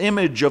lifeless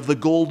image of the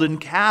golden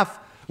calf,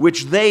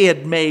 which they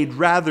had made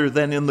rather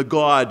than in the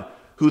God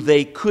who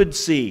they could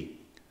see,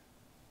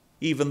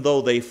 even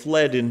though they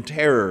fled in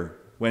terror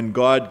when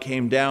God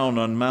came down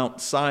on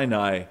Mount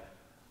Sinai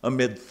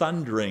amid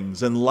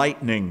thunderings and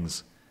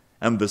lightnings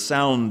and the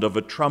sound of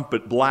a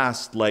trumpet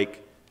blast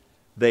like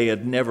they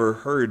had never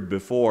heard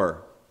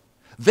before.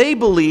 They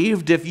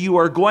believed if you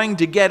are going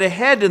to get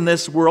ahead in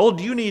this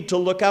world, you need to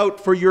look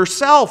out for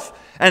yourself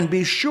and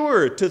be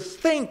sure to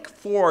think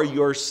for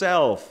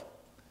yourself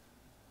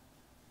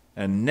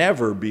and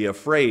never be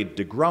afraid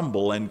to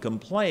grumble and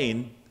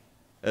complain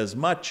as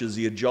much as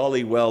you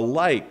jolly well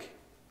like.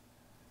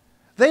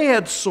 They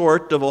had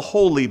sort of a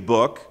holy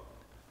book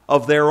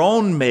of their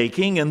own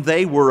making, and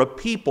they were a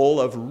people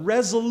of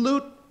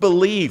resolute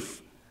belief.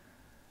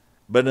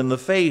 But in the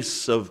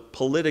face of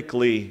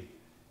politically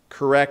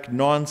correct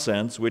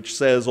nonsense, which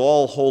says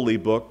all holy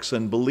books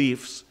and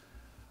beliefs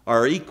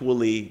are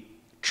equally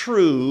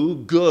true,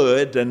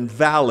 good, and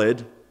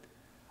valid,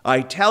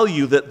 I tell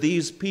you that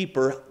these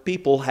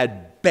people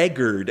had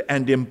beggared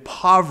and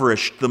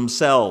impoverished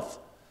themselves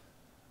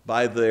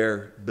by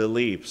their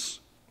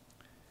beliefs.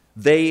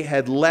 They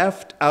had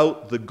left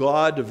out the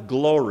God of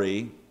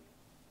glory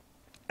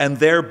and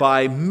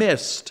thereby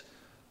missed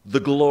the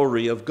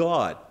glory of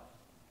God.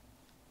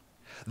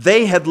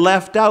 They had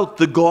left out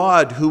the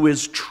God who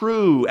is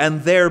true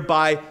and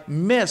thereby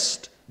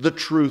missed the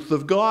truth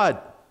of God.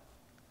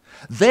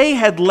 They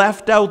had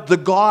left out the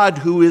God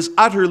who is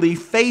utterly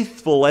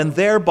faithful and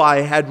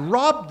thereby had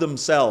robbed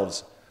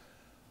themselves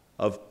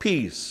of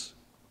peace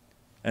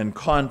and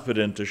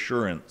confident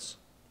assurance.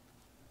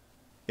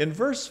 In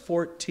verse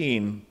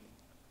 14,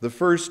 the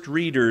first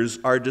readers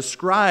are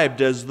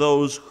described as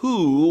those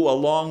who,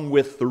 along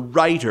with the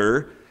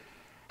writer,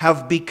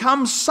 have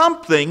become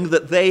something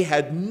that they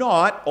had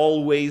not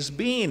always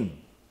been.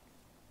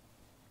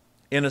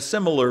 In a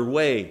similar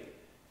way,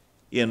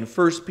 in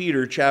 1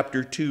 Peter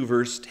chapter 2,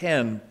 verse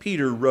 10,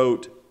 Peter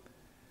wrote,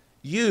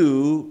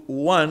 "You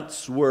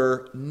once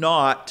were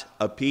not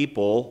a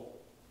people,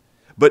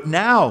 but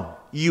now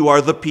you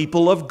are the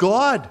people of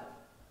God.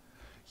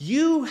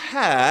 You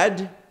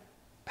had,"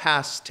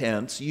 past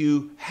tense,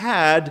 "you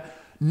had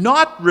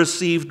not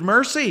received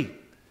mercy,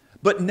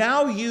 but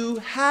now you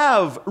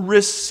have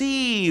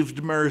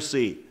received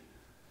mercy."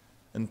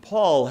 And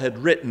Paul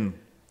had written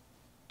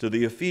to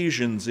the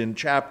Ephesians in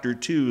chapter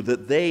 2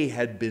 that they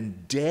had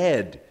been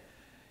dead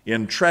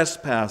in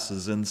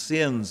trespasses and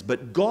sins,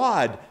 but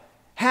God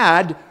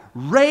had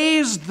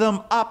raised them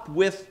up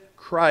with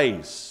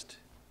Christ.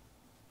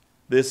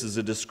 This is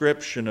a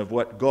description of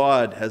what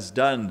God has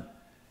done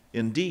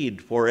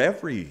indeed for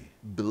every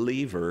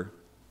believer.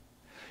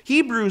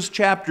 Hebrews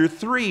chapter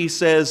 3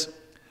 says,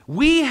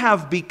 "We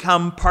have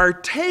become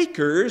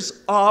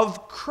partakers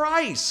of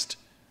Christ."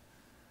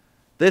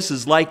 This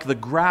is like the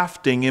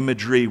grafting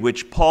imagery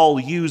which Paul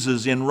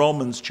uses in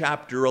Romans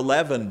chapter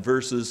 11,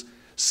 verses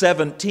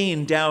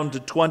 17 down to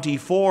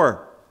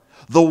 24.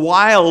 The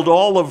wild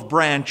olive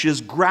branch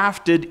is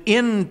grafted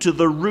into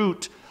the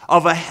root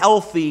of a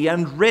healthy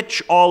and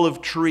rich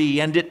olive tree,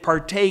 and it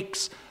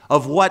partakes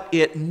of what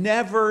it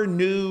never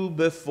knew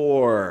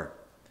before.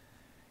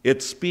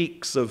 It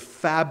speaks of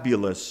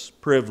fabulous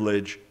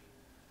privilege,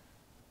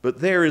 but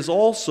there is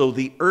also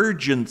the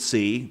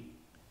urgency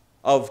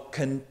of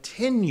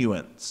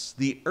continuance,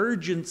 the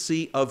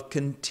urgency of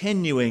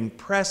continuing,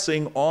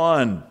 pressing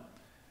on,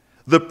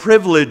 the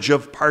privilege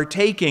of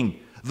partaking,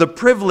 the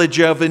privilege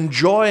of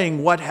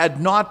enjoying what had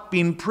not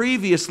been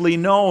previously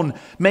known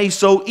may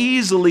so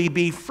easily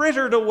be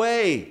frittered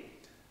away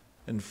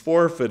and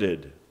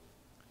forfeited.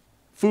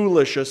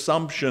 Foolish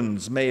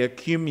assumptions may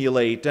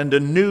accumulate, and a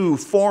new,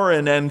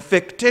 foreign, and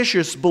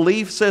fictitious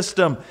belief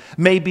system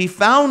may be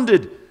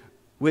founded,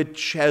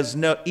 which has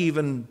no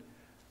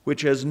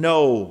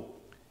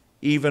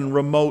even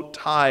remote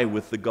tie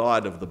with the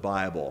God of the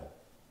Bible.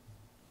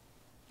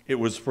 It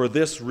was for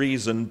this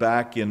reason,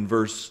 back in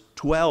verse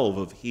 12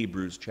 of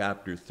Hebrews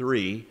chapter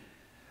 3,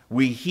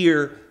 we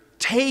hear,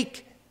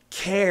 "Take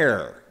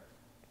care.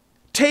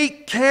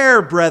 Take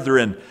care,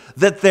 brethren,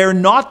 that there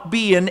not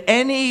be in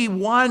any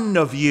one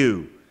of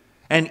you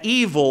an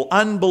evil,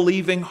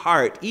 unbelieving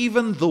heart."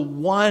 Even the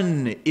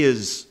one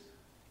is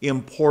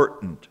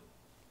important.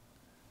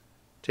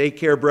 Take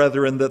care,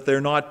 brethren, that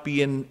there not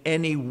be in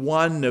any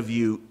one of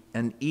you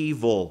an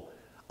evil,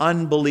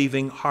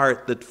 unbelieving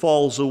heart that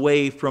falls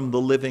away from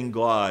the living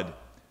God.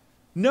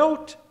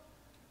 Note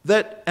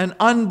that an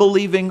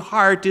unbelieving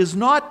heart is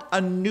not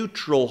a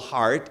neutral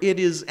heart, it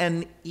is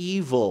an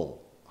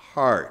evil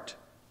heart.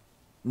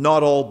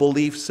 Not all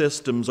belief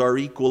systems are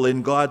equal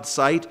in God's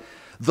sight,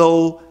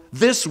 though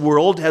this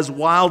world has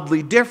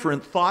wildly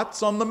different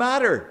thoughts on the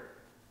matter.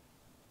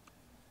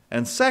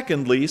 And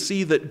secondly,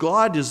 see that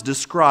God is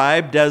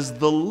described as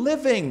the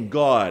living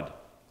God.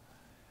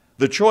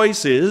 The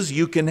choice is,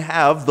 you can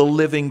have the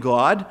living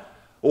God,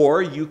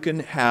 or you can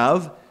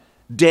have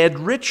dead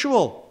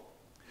ritual.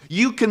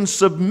 You can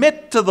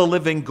submit to the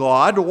living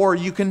God, or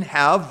you can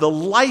have the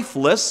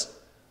lifeless,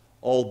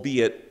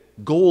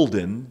 albeit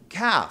golden,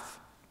 calf.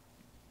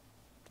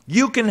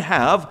 You can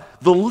have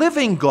the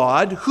living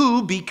God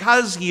who,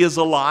 because he is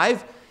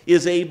alive,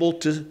 is able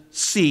to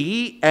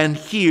see and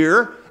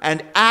hear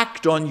and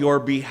act on your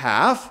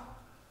behalf,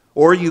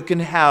 or you can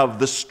have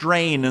the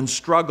strain and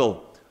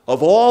struggle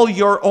of all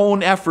your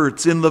own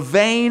efforts in the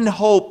vain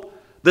hope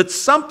that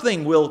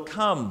something will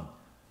come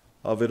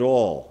of it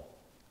all.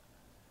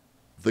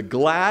 The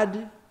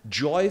glad,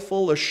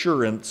 joyful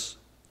assurance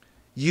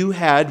you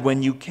had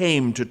when you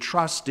came to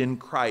trust in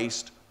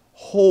Christ,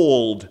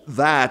 hold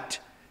that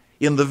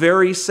in the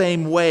very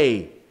same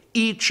way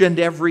each and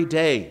every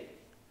day.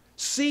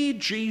 See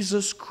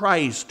Jesus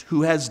Christ,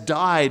 who has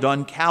died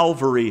on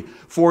Calvary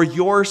for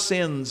your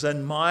sins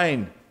and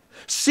mine.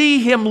 See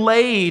him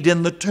laid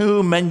in the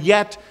tomb, and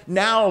yet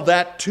now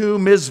that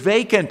tomb is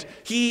vacant.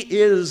 He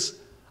is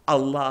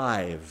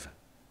alive.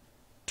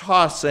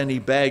 Toss any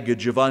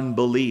baggage of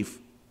unbelief,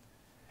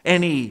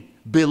 any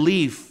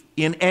belief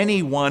in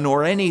anyone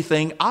or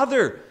anything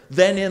other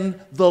than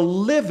in the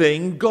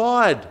living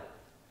God,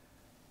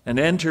 and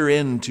enter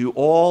into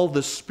all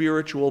the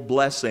spiritual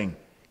blessing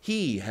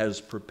he has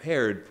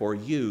prepared for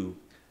you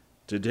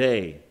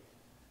today.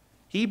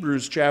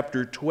 Hebrews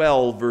chapter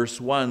 12, verse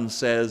 1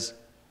 says,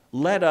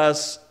 "Let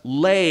us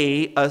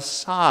lay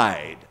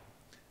aside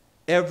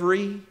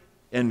every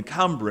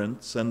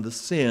encumbrance and the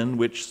sin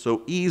which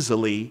so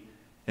easily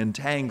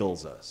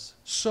entangles us."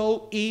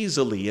 So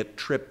easily it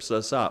trips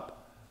us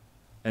up,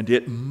 and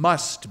it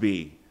must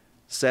be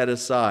set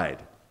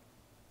aside.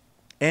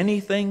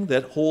 Anything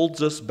that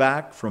holds us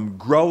back from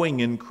growing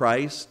in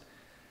Christ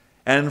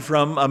and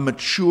from a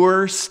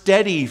mature,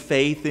 steady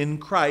faith in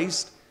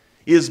Christ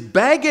is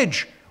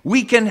baggage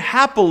we can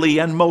happily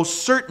and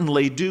most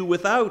certainly do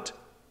without.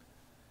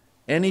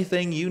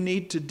 Anything you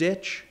need to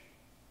ditch?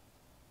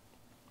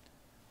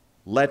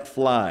 Let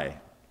fly.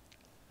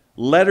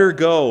 Let her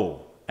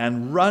go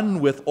and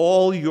run with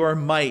all your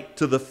might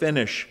to the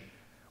finish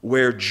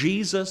where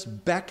Jesus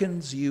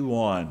beckons you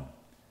on.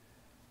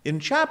 In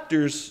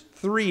chapters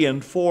 3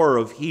 and 4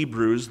 of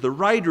Hebrews, the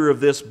writer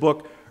of this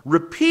book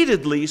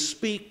repeatedly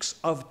speaks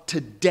of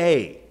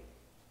today,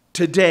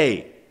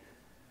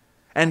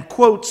 and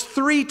quotes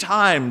 3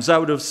 times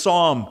out of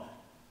Psalm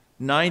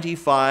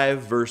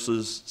 95,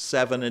 verses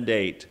 7 and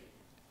 8.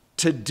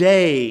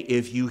 Today,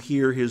 if you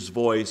hear his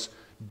voice,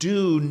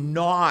 do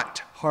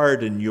not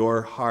harden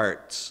your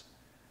hearts.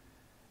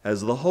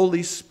 As the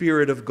Holy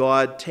Spirit of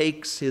God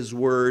takes his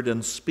word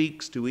and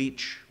speaks to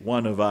each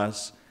one of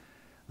us,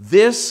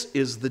 this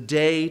is the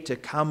day to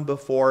come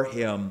before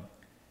him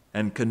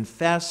and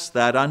confess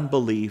that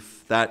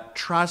unbelief, that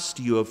trust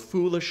you have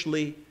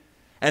foolishly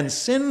and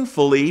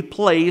sinfully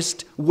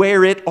placed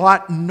where it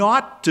ought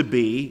not to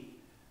be,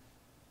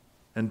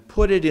 and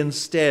put it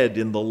instead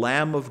in the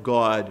Lamb of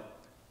God,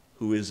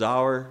 who is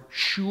our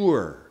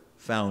sure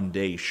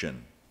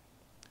foundation.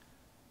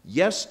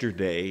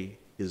 Yesterday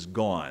is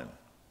gone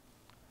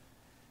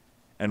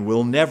and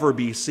will never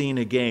be seen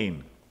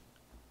again.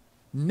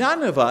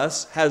 None of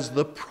us has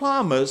the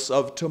promise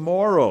of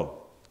tomorrow.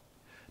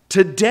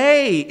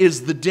 Today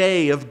is the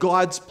day of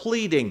God's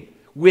pleading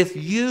with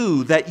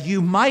you that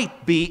you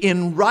might be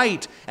in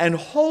right and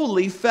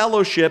holy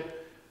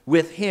fellowship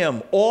with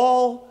Him,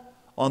 all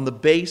on the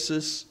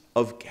basis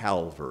of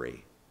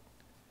Calvary.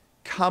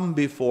 Come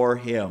before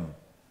Him,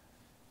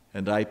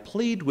 and I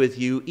plead with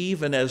you,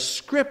 even as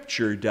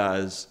Scripture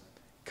does,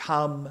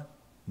 come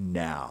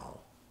now.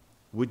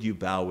 Would you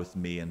bow with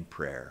me in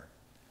prayer?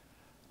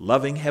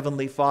 Loving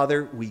Heavenly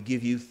Father, we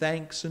give you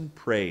thanks and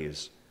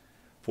praise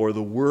for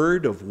the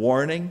word of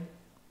warning,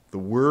 the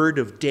word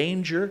of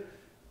danger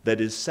that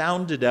is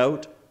sounded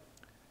out.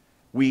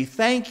 We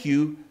thank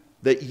you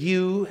that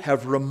you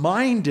have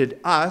reminded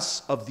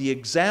us of the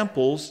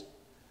examples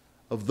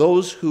of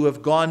those who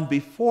have gone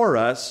before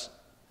us,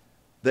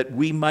 that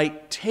we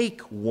might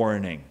take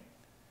warning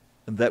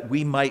and that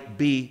we might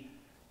be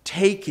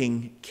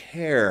taking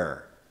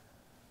care.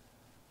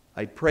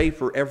 I pray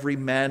for every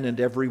man and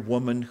every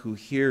woman who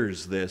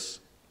hears this,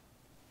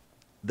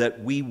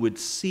 that we would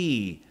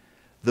see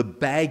the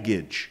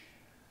baggage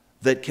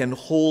that can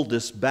hold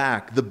us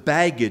back, the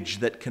baggage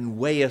that can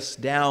weigh us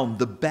down,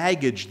 the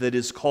baggage that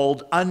is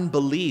called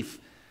unbelief,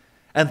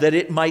 and that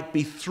it might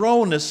be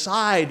thrown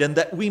aside and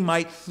that we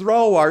might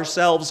throw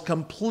ourselves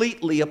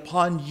completely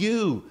upon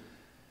you,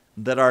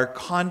 that our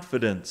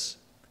confidence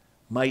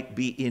might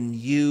be in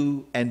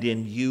you and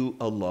in you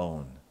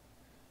alone.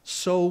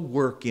 So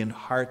work in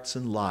hearts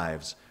and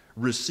lives,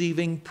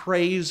 receiving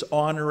praise,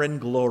 honor, and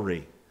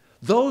glory.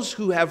 Those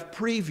who have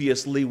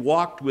previously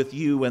walked with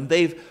you and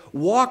they've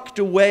walked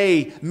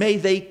away, may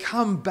they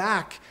come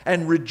back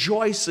and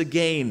rejoice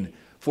again.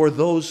 For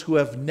those who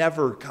have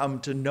never come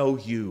to know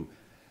you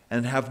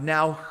and have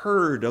now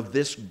heard of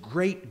this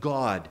great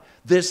God,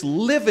 this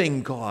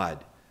living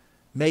God,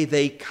 may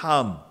they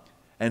come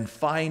and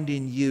find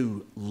in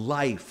you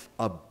life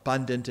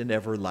abundant and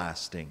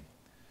everlasting.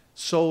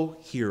 So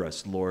hear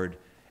us, Lord,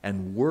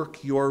 and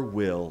work your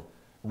will,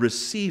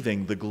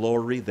 receiving the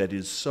glory that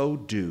is so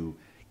due.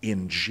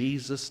 In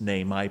Jesus'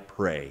 name I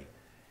pray.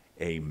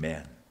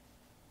 Amen.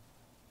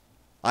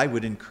 I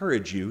would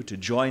encourage you to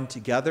join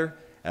together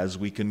as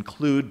we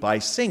conclude by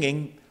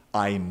singing,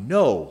 I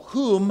Know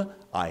Whom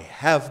I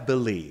Have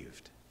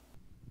Believed.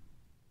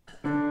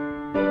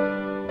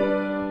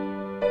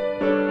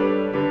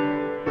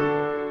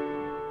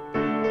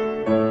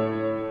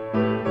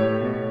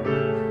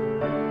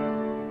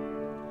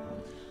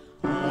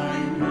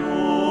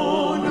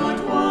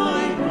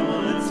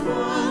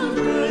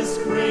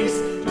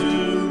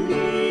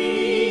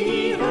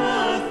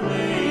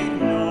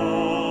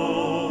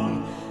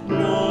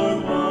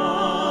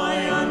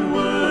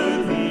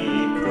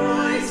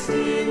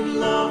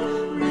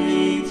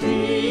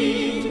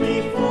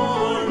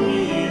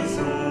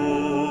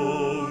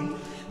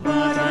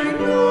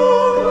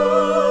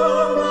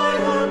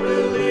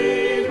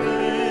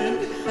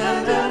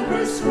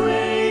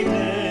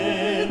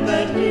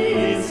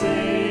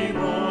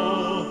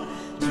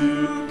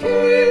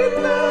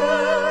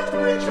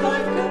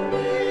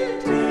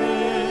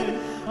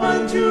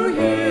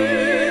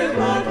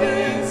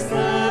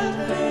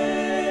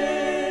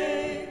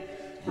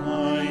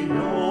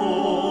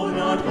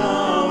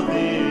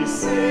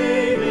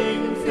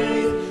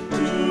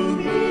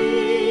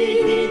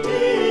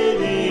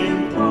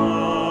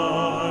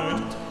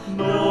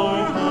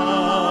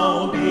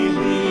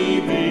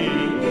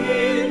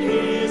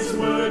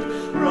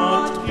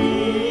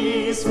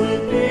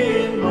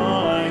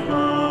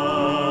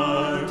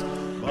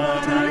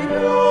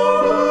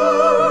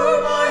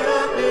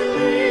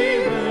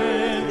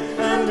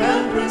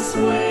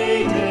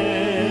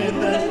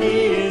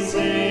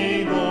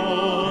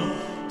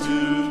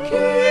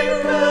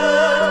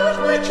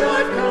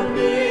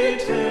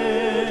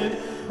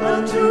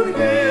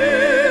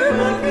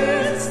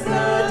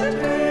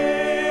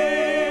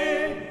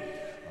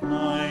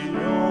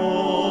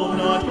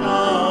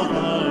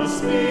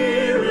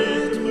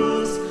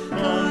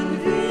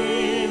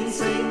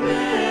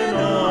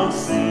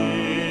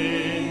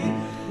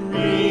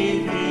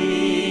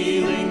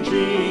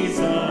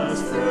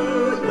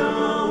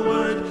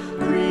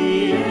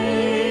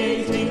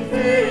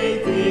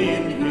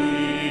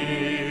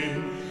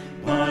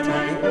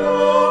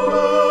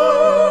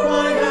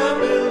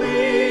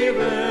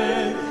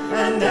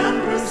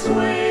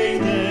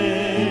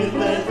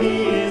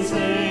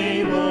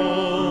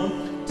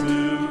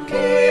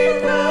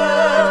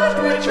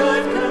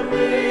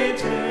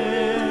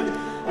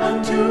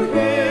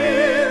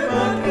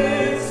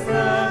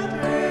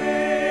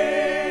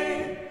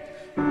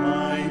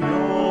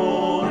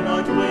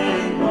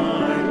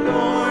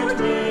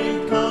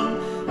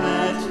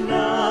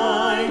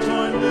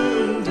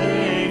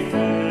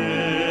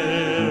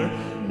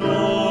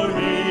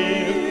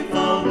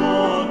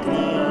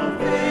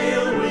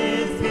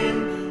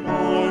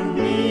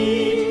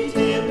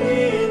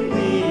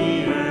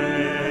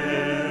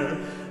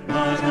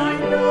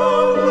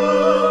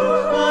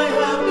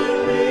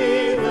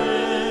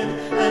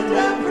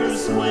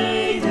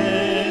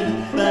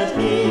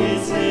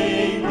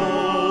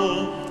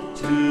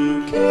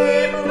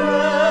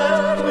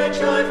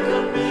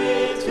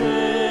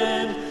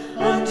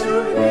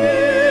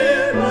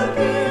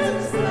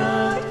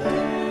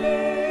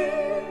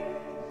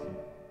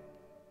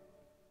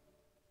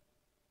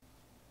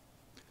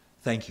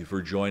 Thank you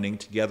for joining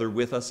together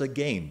with us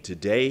again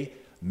today.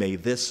 May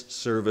this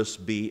service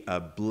be a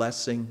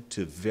blessing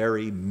to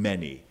very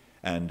many.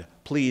 And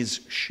please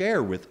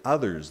share with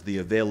others the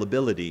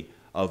availability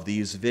of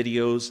these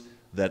videos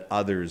that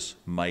others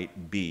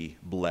might be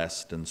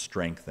blessed and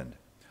strengthened.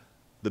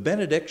 The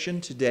benediction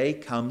today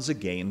comes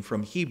again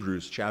from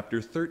Hebrews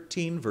chapter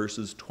 13,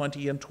 verses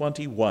 20 and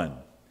 21.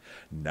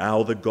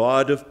 Now the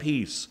God of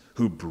peace,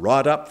 who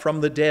brought up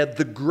from the dead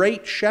the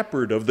great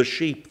shepherd of the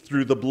sheep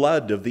through the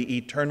blood of the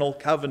eternal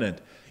covenant,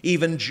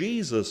 even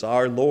Jesus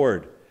our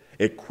Lord,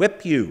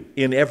 equip you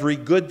in every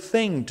good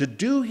thing to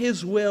do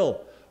his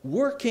will,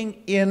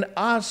 working in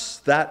us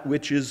that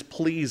which is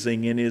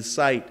pleasing in his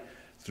sight,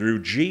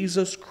 through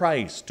Jesus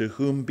Christ, to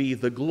whom be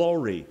the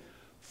glory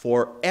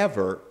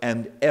forever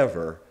and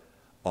ever.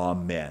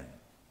 Amen.